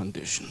boundary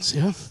conditions.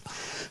 Yeah?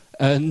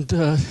 And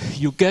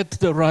you get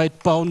the right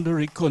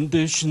boundary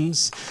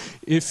conditions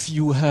if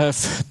you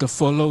have the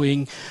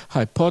following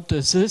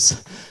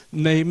hypothesis,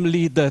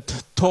 namely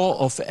that tau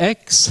of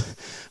x,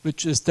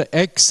 which is the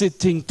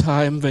exiting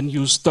time when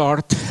you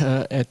start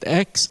at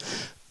x,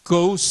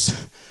 goes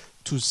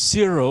to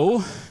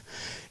 0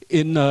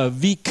 in a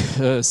weak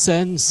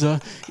sense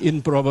in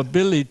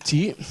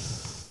probability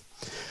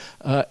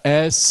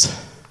as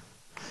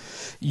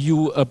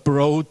you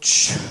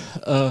approach,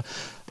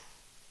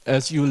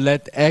 as you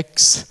let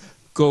x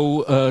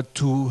go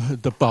to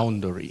the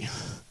boundary.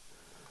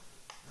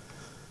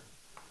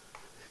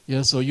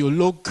 Yeah, so you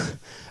look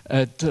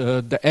at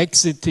the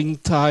exiting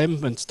time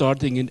when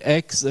starting in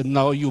x, and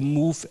now you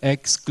move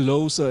x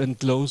closer and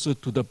closer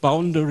to the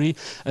boundary,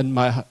 and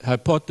my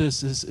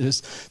hypothesis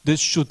is this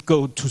should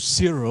go to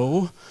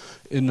 0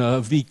 in a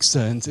weak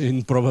sense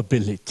in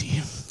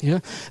probability. Yeah?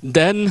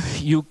 Then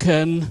you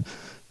can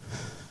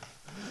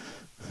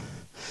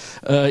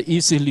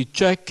easily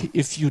check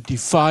if you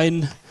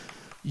define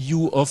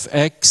u of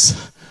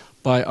x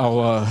by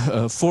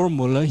our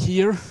formula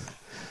here,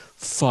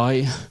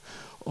 phi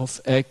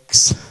of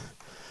x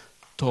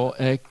tau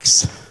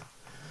x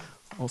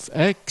of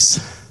x.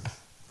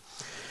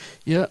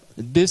 Yeah,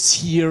 this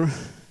here,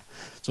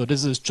 so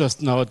this is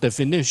just now a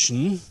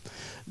definition.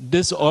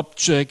 This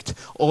object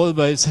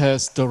always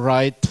has the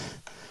right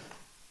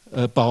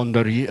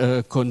boundary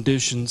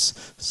conditions.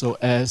 So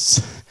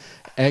as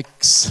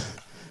x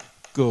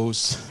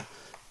goes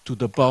to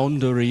the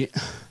boundary,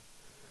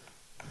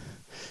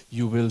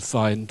 you will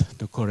find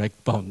the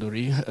correct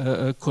boundary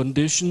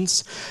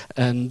conditions.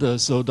 And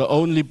so the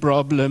only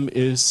problem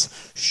is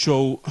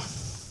show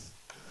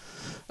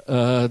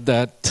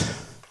that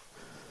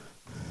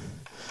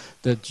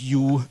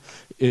u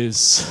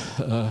is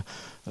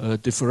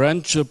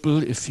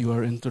differentiable if you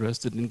are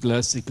interested in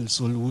classical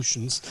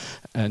solutions,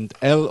 and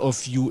L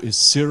of u is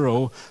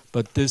 0,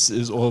 but this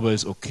is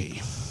always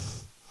okay.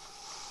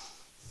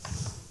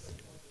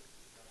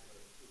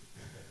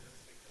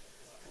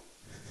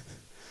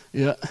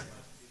 Yeah.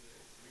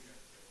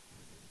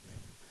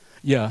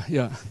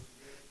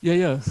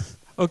 Yeah.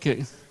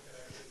 Okay.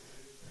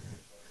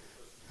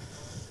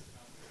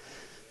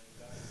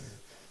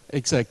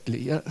 Exactly,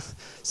 yeah.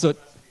 So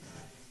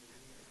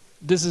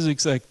this is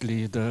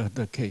exactly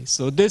the case.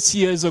 So this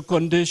here is a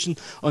condition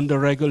on the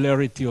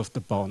regularity of the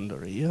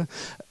boundary. Yeah?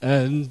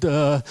 And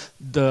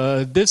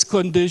this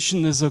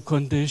condition is a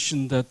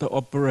condition that the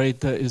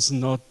operator is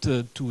not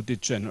too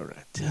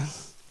degenerate. Yeah?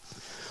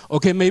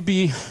 Okay,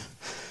 maybe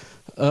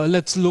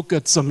let's look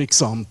at some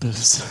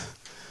examples.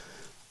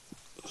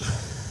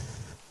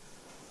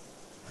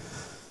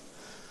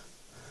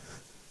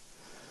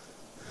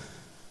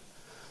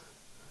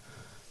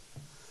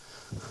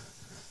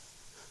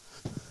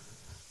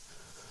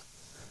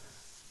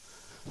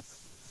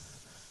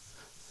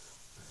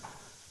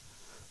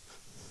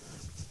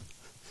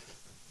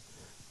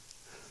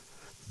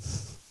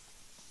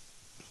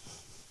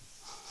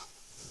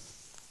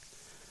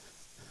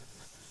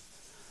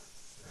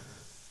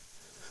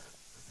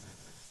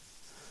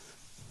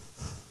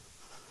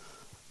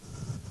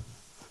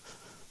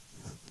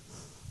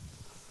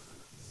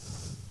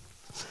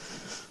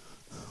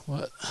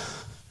 Well,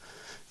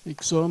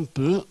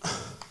 example.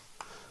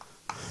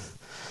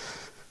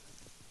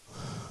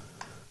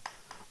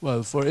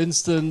 Well, for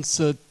instance,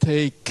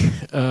 take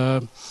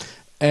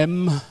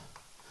M,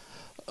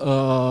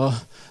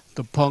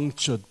 the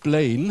punctured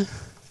plane,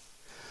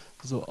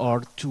 so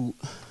R2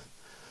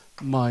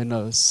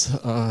 minus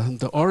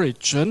the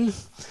origin,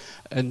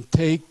 and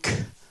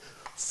take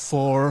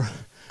for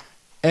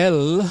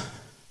L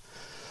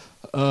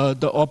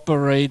the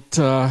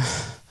operator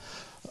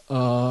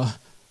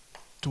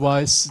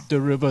twice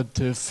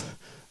derivative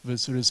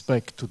with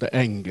respect to the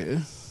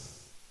angle.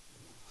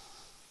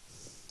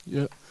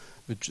 Yeah,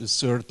 which is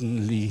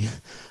certainly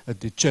a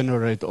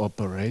degenerate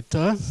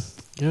operator.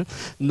 Yeah.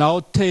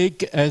 Now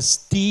take as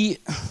D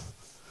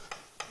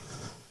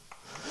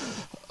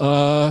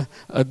a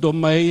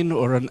domain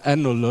or an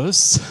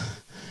annulus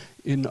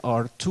in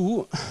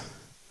R2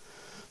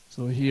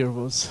 So here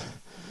was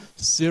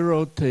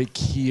 0, take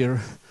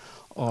here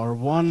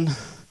R1,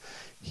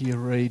 here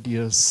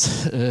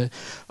radius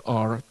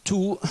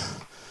R2,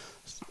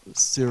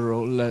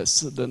 0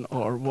 less than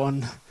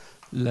R1,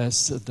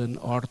 less than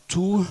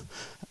R2,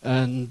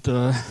 and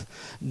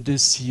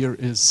this here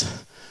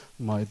is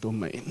my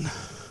domain.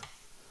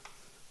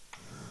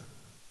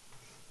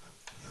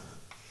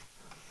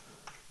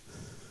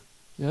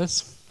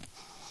 Yes?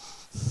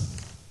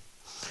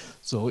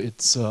 So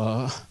it's,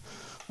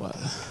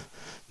 well,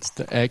 it's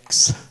the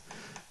x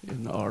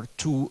in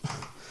R2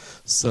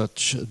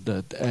 such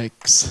that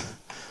x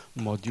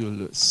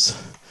modulus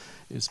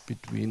is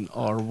between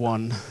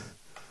R1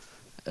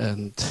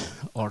 and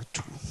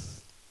R2.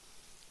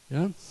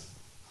 Yeah?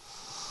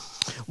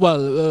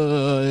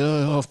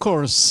 Well, of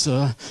course,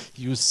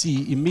 you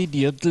see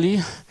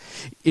immediately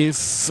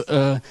if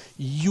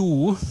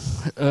U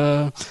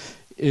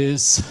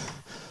is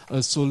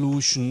a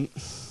solution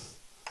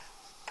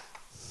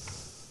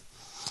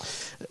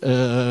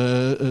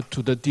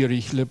to the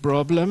Dirichlet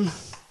problem,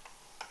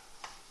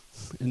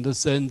 in the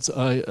sense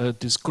I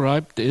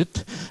described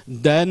it,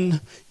 then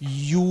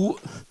U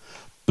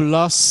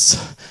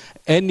plus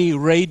any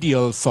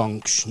radial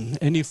function,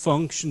 any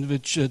function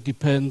which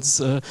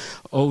depends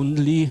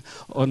only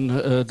on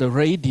the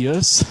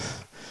radius,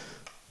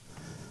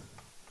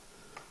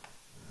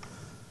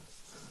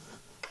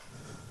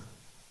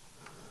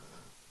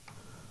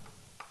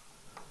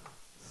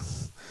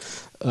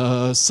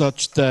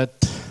 such that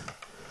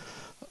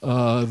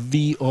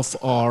V of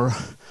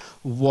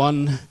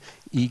R1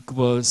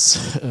 equals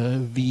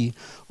V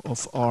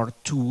of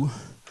R2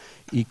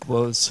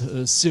 equals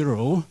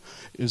 0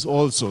 is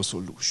also a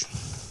solution.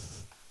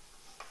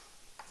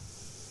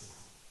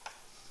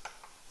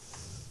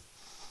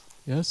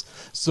 Yes,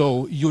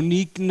 so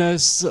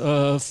uniqueness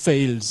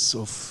fails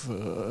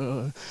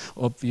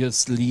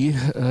obviously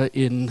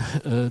in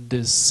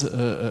this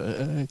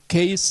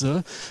case.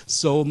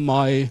 So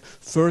my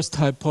first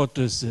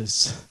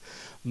hypothesis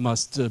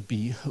must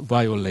be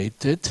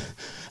violated,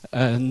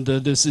 and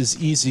this is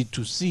easy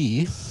to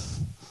see.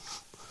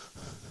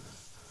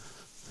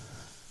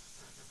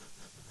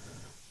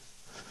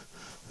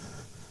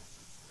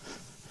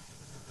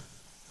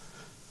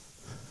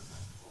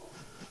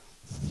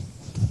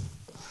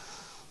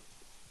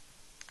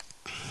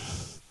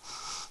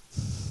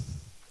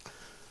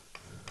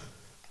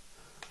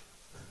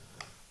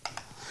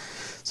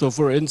 So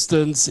for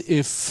instance,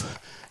 if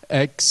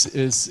x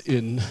is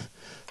in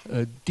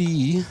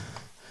D,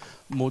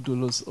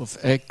 modulus of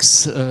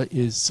x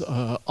is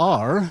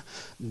R,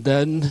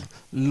 then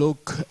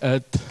look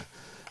at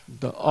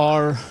the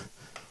R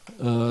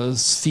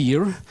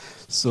sphere.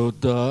 So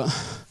the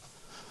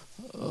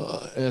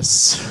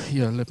S,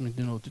 yeah, let me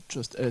denote it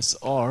just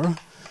SR,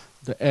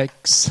 the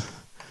x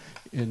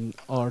in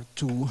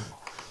R2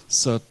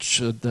 such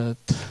that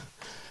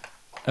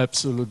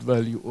absolute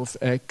value of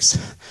x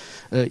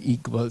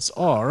equals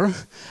R,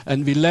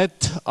 and we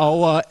let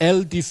our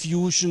L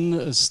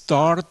diffusion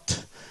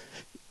start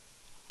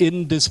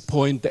in this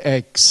point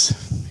x.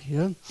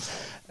 Yeah?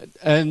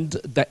 And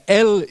the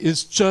L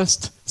is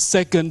just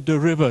second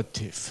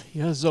derivative.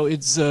 Yeah? So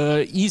it's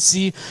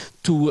easy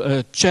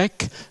to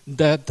check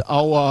that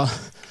our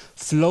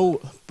flow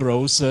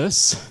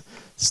process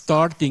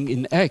starting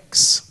in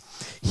x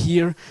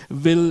here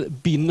will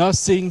be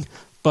nothing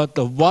but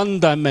a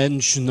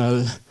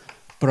one-dimensional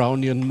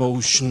Brownian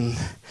motion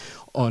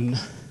on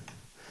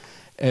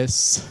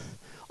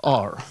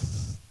SR.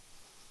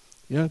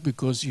 Yeah,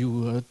 because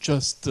you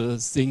just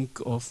think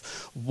of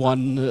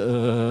one,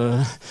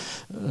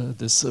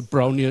 this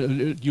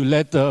Brownian, you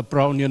let a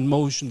Brownian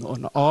motion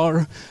on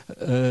R,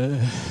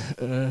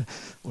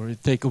 or you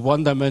take a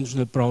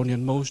one-dimensional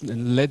Brownian motion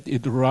and let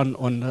it run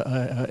on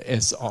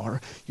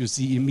SR. You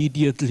see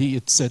immediately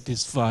it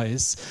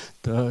satisfies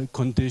the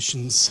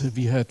conditions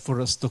we had for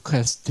a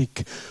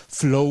stochastic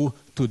flow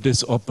to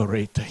this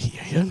operator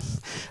here. Yeah?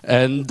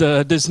 And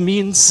this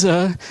means,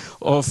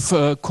 of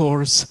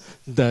course,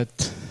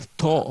 that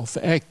tau of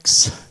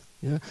x,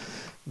 yeah,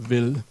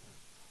 will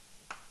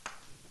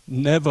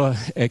never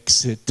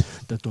exit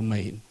the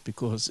domain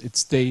because it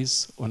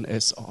stays on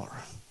SR,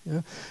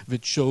 yeah,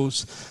 which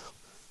shows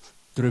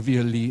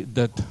trivially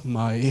that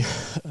my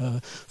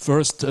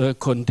first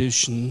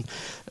condition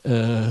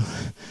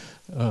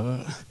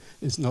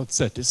is not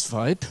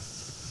satisfied.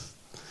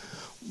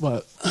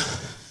 Well,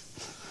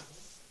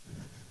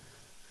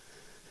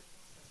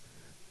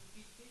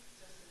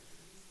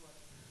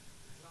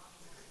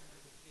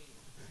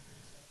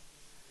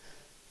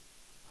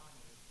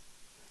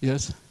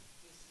 yes.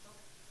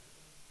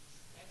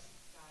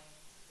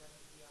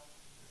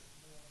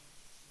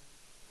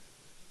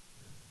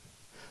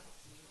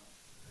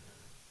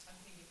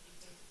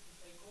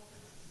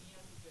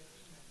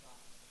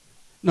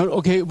 No,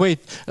 okay, wait.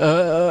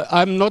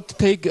 I'm not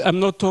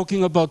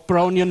talking about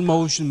Brownian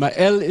motion. My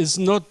L is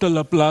not the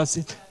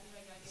Laplace.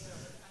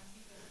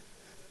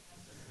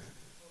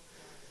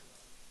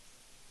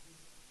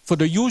 For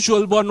the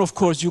usual one, of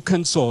course, you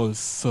can solve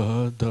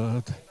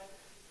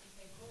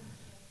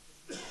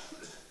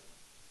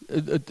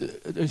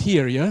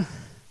Here, yeah?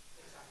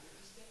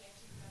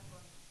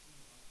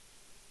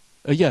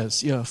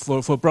 Yes, yeah.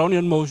 For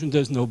Brownian motion,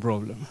 there's no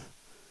problem.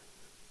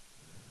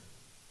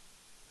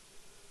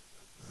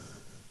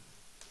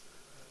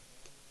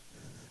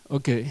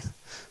 Okay.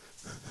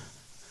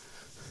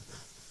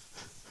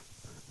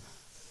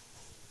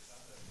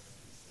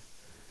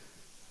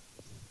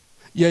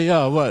 Yeah,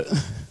 yeah, well.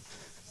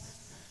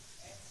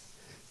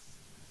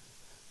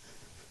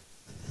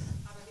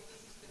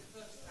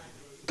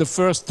 The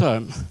first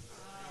time.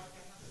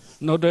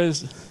 No,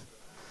 there's.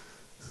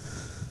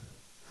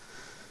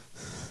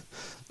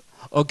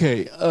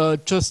 Okay,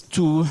 just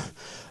to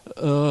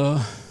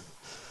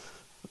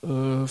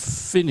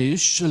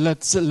finish,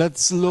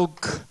 let's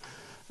look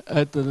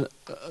at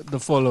the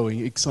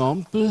following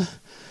example.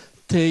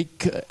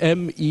 Take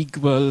m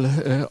equal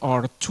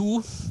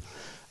R2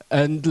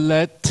 and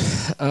let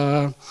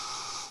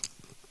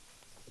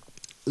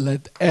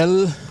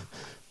L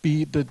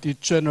be the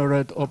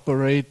degenerate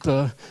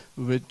operator,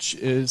 which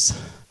is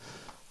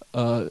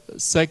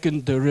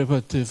second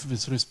derivative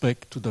with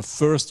respect to the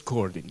first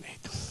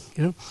coordinate.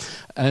 Yeah?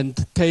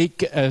 And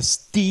take as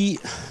D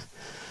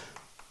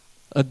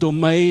a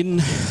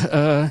domain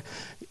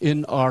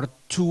in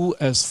R2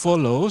 as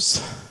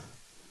follows.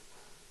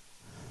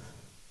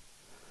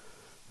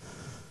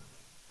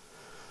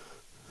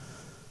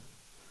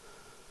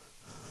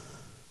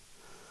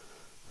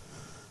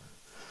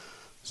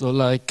 So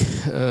like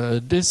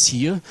this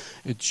here,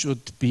 it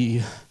should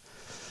be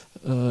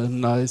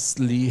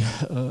nicely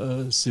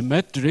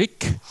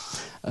symmetric.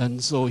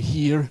 And so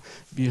here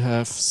we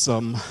have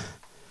some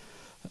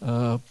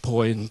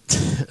point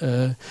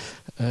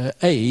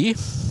A.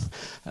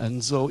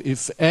 And so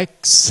if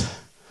X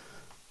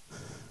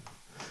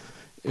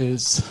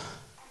is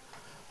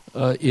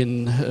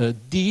in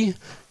D,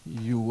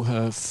 you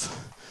have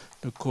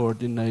the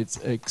coordinates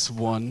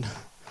x1,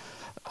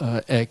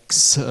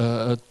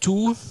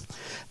 x2,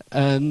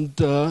 and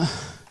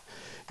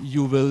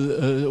you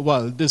will,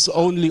 well, this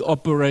only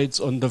operates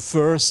on the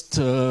first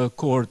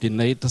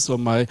coordinate, so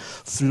my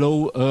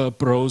flow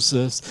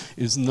process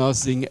is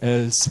nothing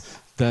else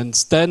than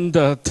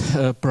standard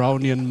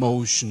Brownian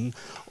motion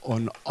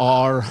on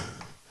R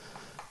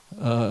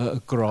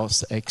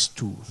across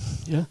x2.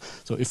 Yeah?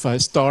 So if I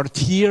start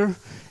here,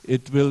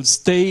 it will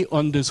stay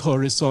on this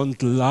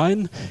horizontal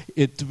line.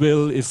 It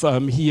will, if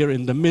I'm here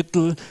in the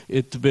middle,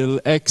 it will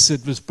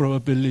exit with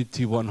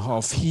probability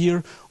 1/2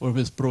 here or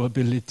with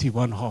probability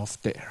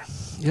 1/2 there.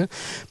 Yeah?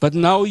 But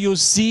now you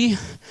see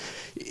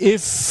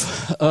if,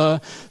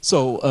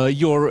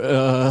 your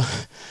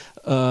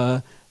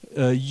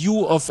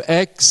u of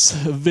x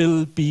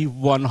will be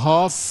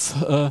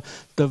 1/2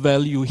 the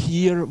value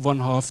here,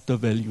 1/2 the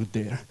value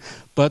there.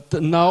 But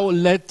now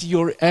let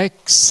your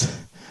x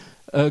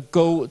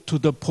go to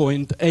the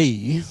point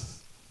A.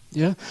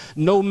 Yeah?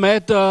 No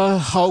matter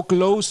how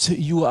close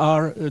you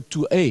are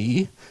to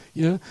A,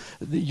 yeah,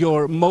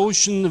 your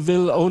motion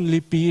will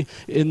only be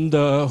in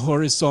the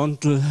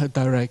horizontal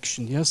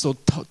direction. Yeah? So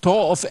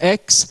tau of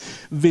x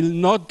will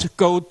not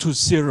go to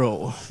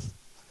 0.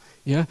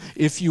 Yeah?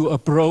 If you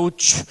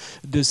approach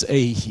this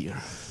A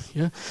here.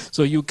 Yeah?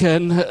 So you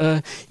can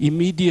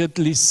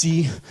immediately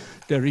see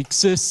there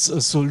exists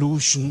a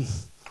solution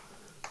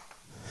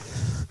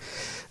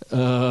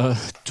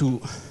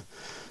to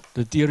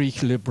the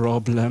Dirichlet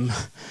problem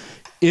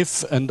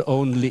if and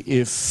only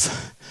if,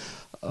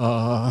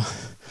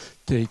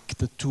 take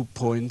the 2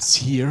 points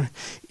here,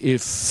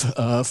 if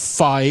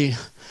phi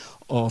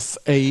of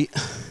A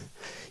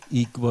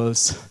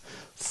equals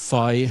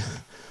phi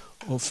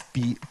of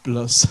B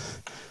plus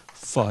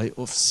phi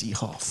of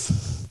C/2.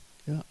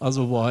 Yeah?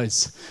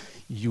 Otherwise,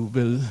 you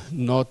will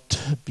not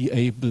be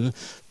able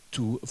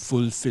to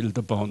fulfill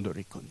the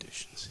boundary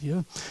conditions.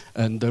 Yeah?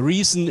 And the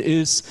reason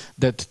is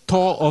that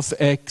tau of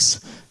x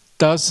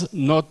does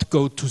not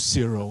go to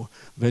 0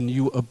 when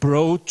you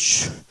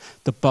approach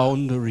the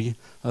boundary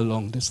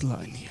along this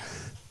line here.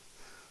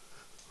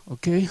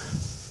 Okay?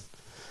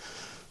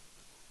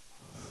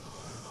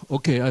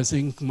 Okay, I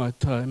think my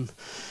time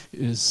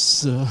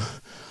is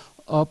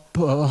up.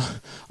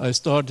 I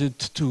started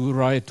to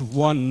write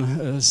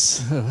one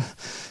as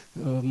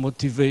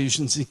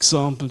motivations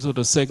example. So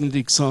the second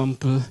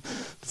example,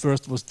 the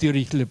first was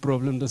Dirichlet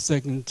problem, the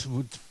second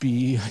would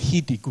be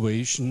heat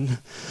equation.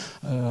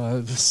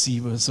 See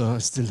whether I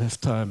still have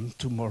time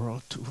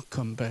tomorrow to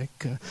come back.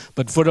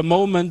 But for the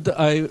moment,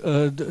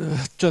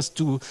 just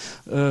to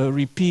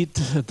repeat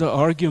the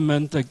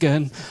argument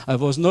again, I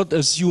was not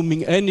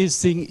assuming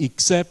anything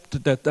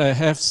except that I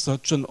have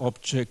such an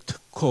object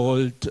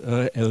called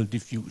L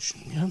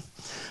diffusion. Yeah?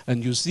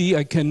 And you see,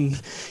 I can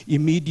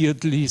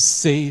immediately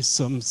say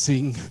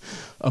something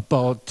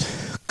about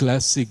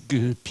classic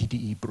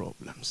PDE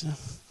problems. Yeah?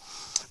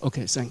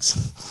 Okay, thanks.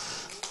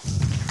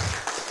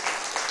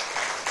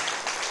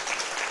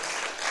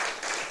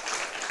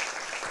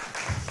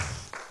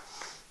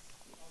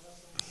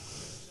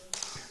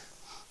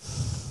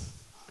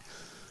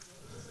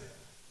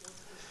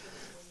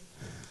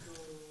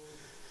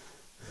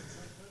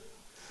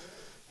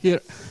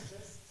 Here.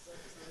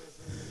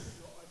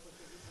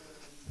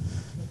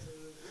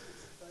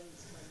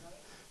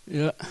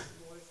 Yeah. more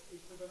or less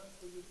equivalent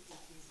for you.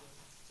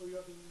 So you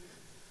have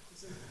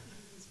if it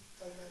is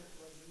finite,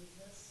 you have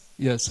uniqueness.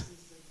 Yes.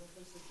 This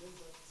example suggests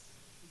that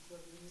if you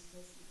have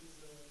uniqueness, it is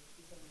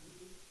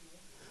definitely.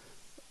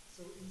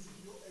 So in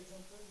your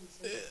example, you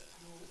say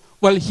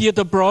well, here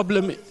the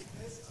problem.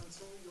 uniqueness, and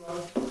so you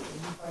have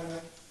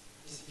infinite.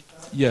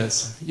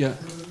 Yes. Yeah.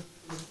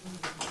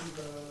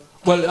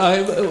 Well,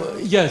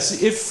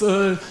 yes, if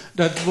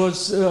that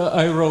was,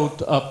 I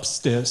wrote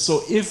upstairs.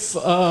 So if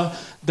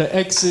the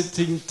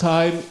exiting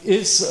time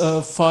is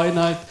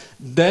finite,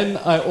 then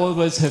I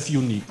always have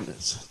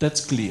uniqueness.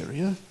 That's clear,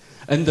 yeah?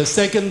 And the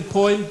second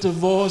point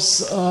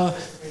was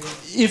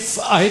if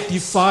I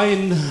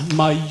define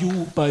my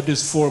u by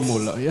this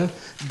formula, yeah,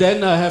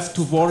 then I have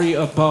to worry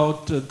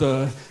about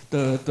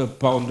the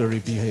boundary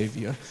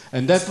behavior.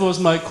 And that was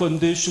my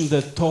condition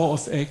that tau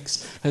of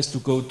x has to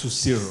go to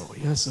 0,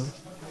 yeah? So.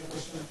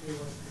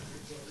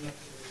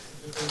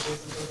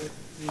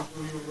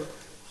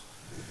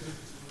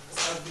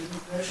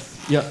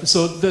 Yeah,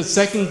 so the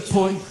second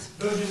point.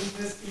 Does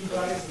uniqueness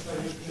implies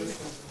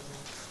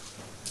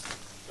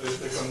So is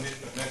the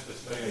condition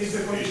necessary? Is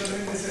the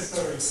condition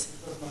necessary?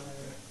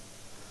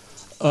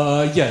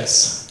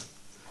 Yes.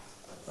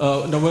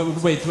 No,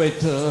 wait. If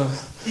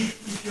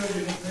you have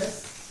uniqueness,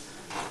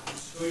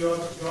 so you are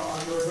able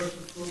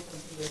to prove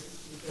something that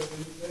if you have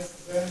uniqueness,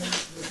 then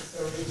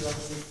necessarily you have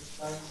a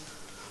time.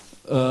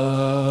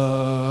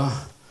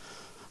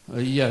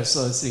 Yes,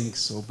 I think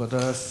so, but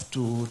I have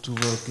to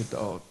work it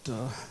out.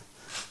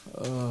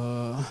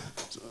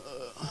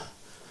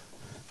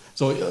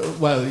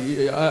 Well,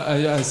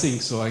 I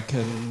think so. I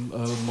can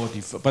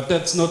modify, but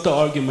that's not the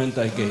argument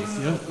I gave.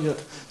 Yeah, yeah.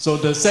 So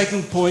the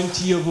second point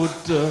here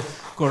would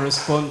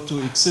correspond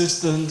to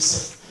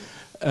existence,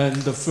 and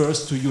the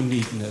first to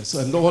uniqueness.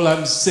 And all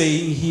I'm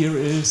saying here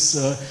is,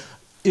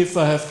 if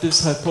I have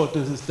this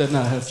hypothesis, then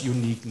I have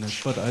uniqueness.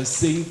 But I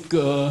think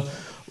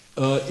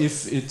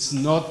if it's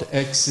not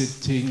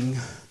exiting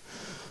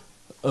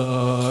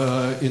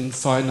in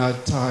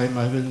finite time,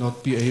 I will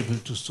not be able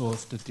to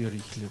solve the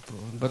Dirichlet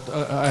problem. But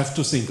I have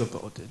to think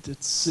about it.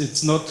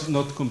 It's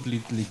not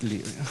completely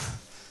clear.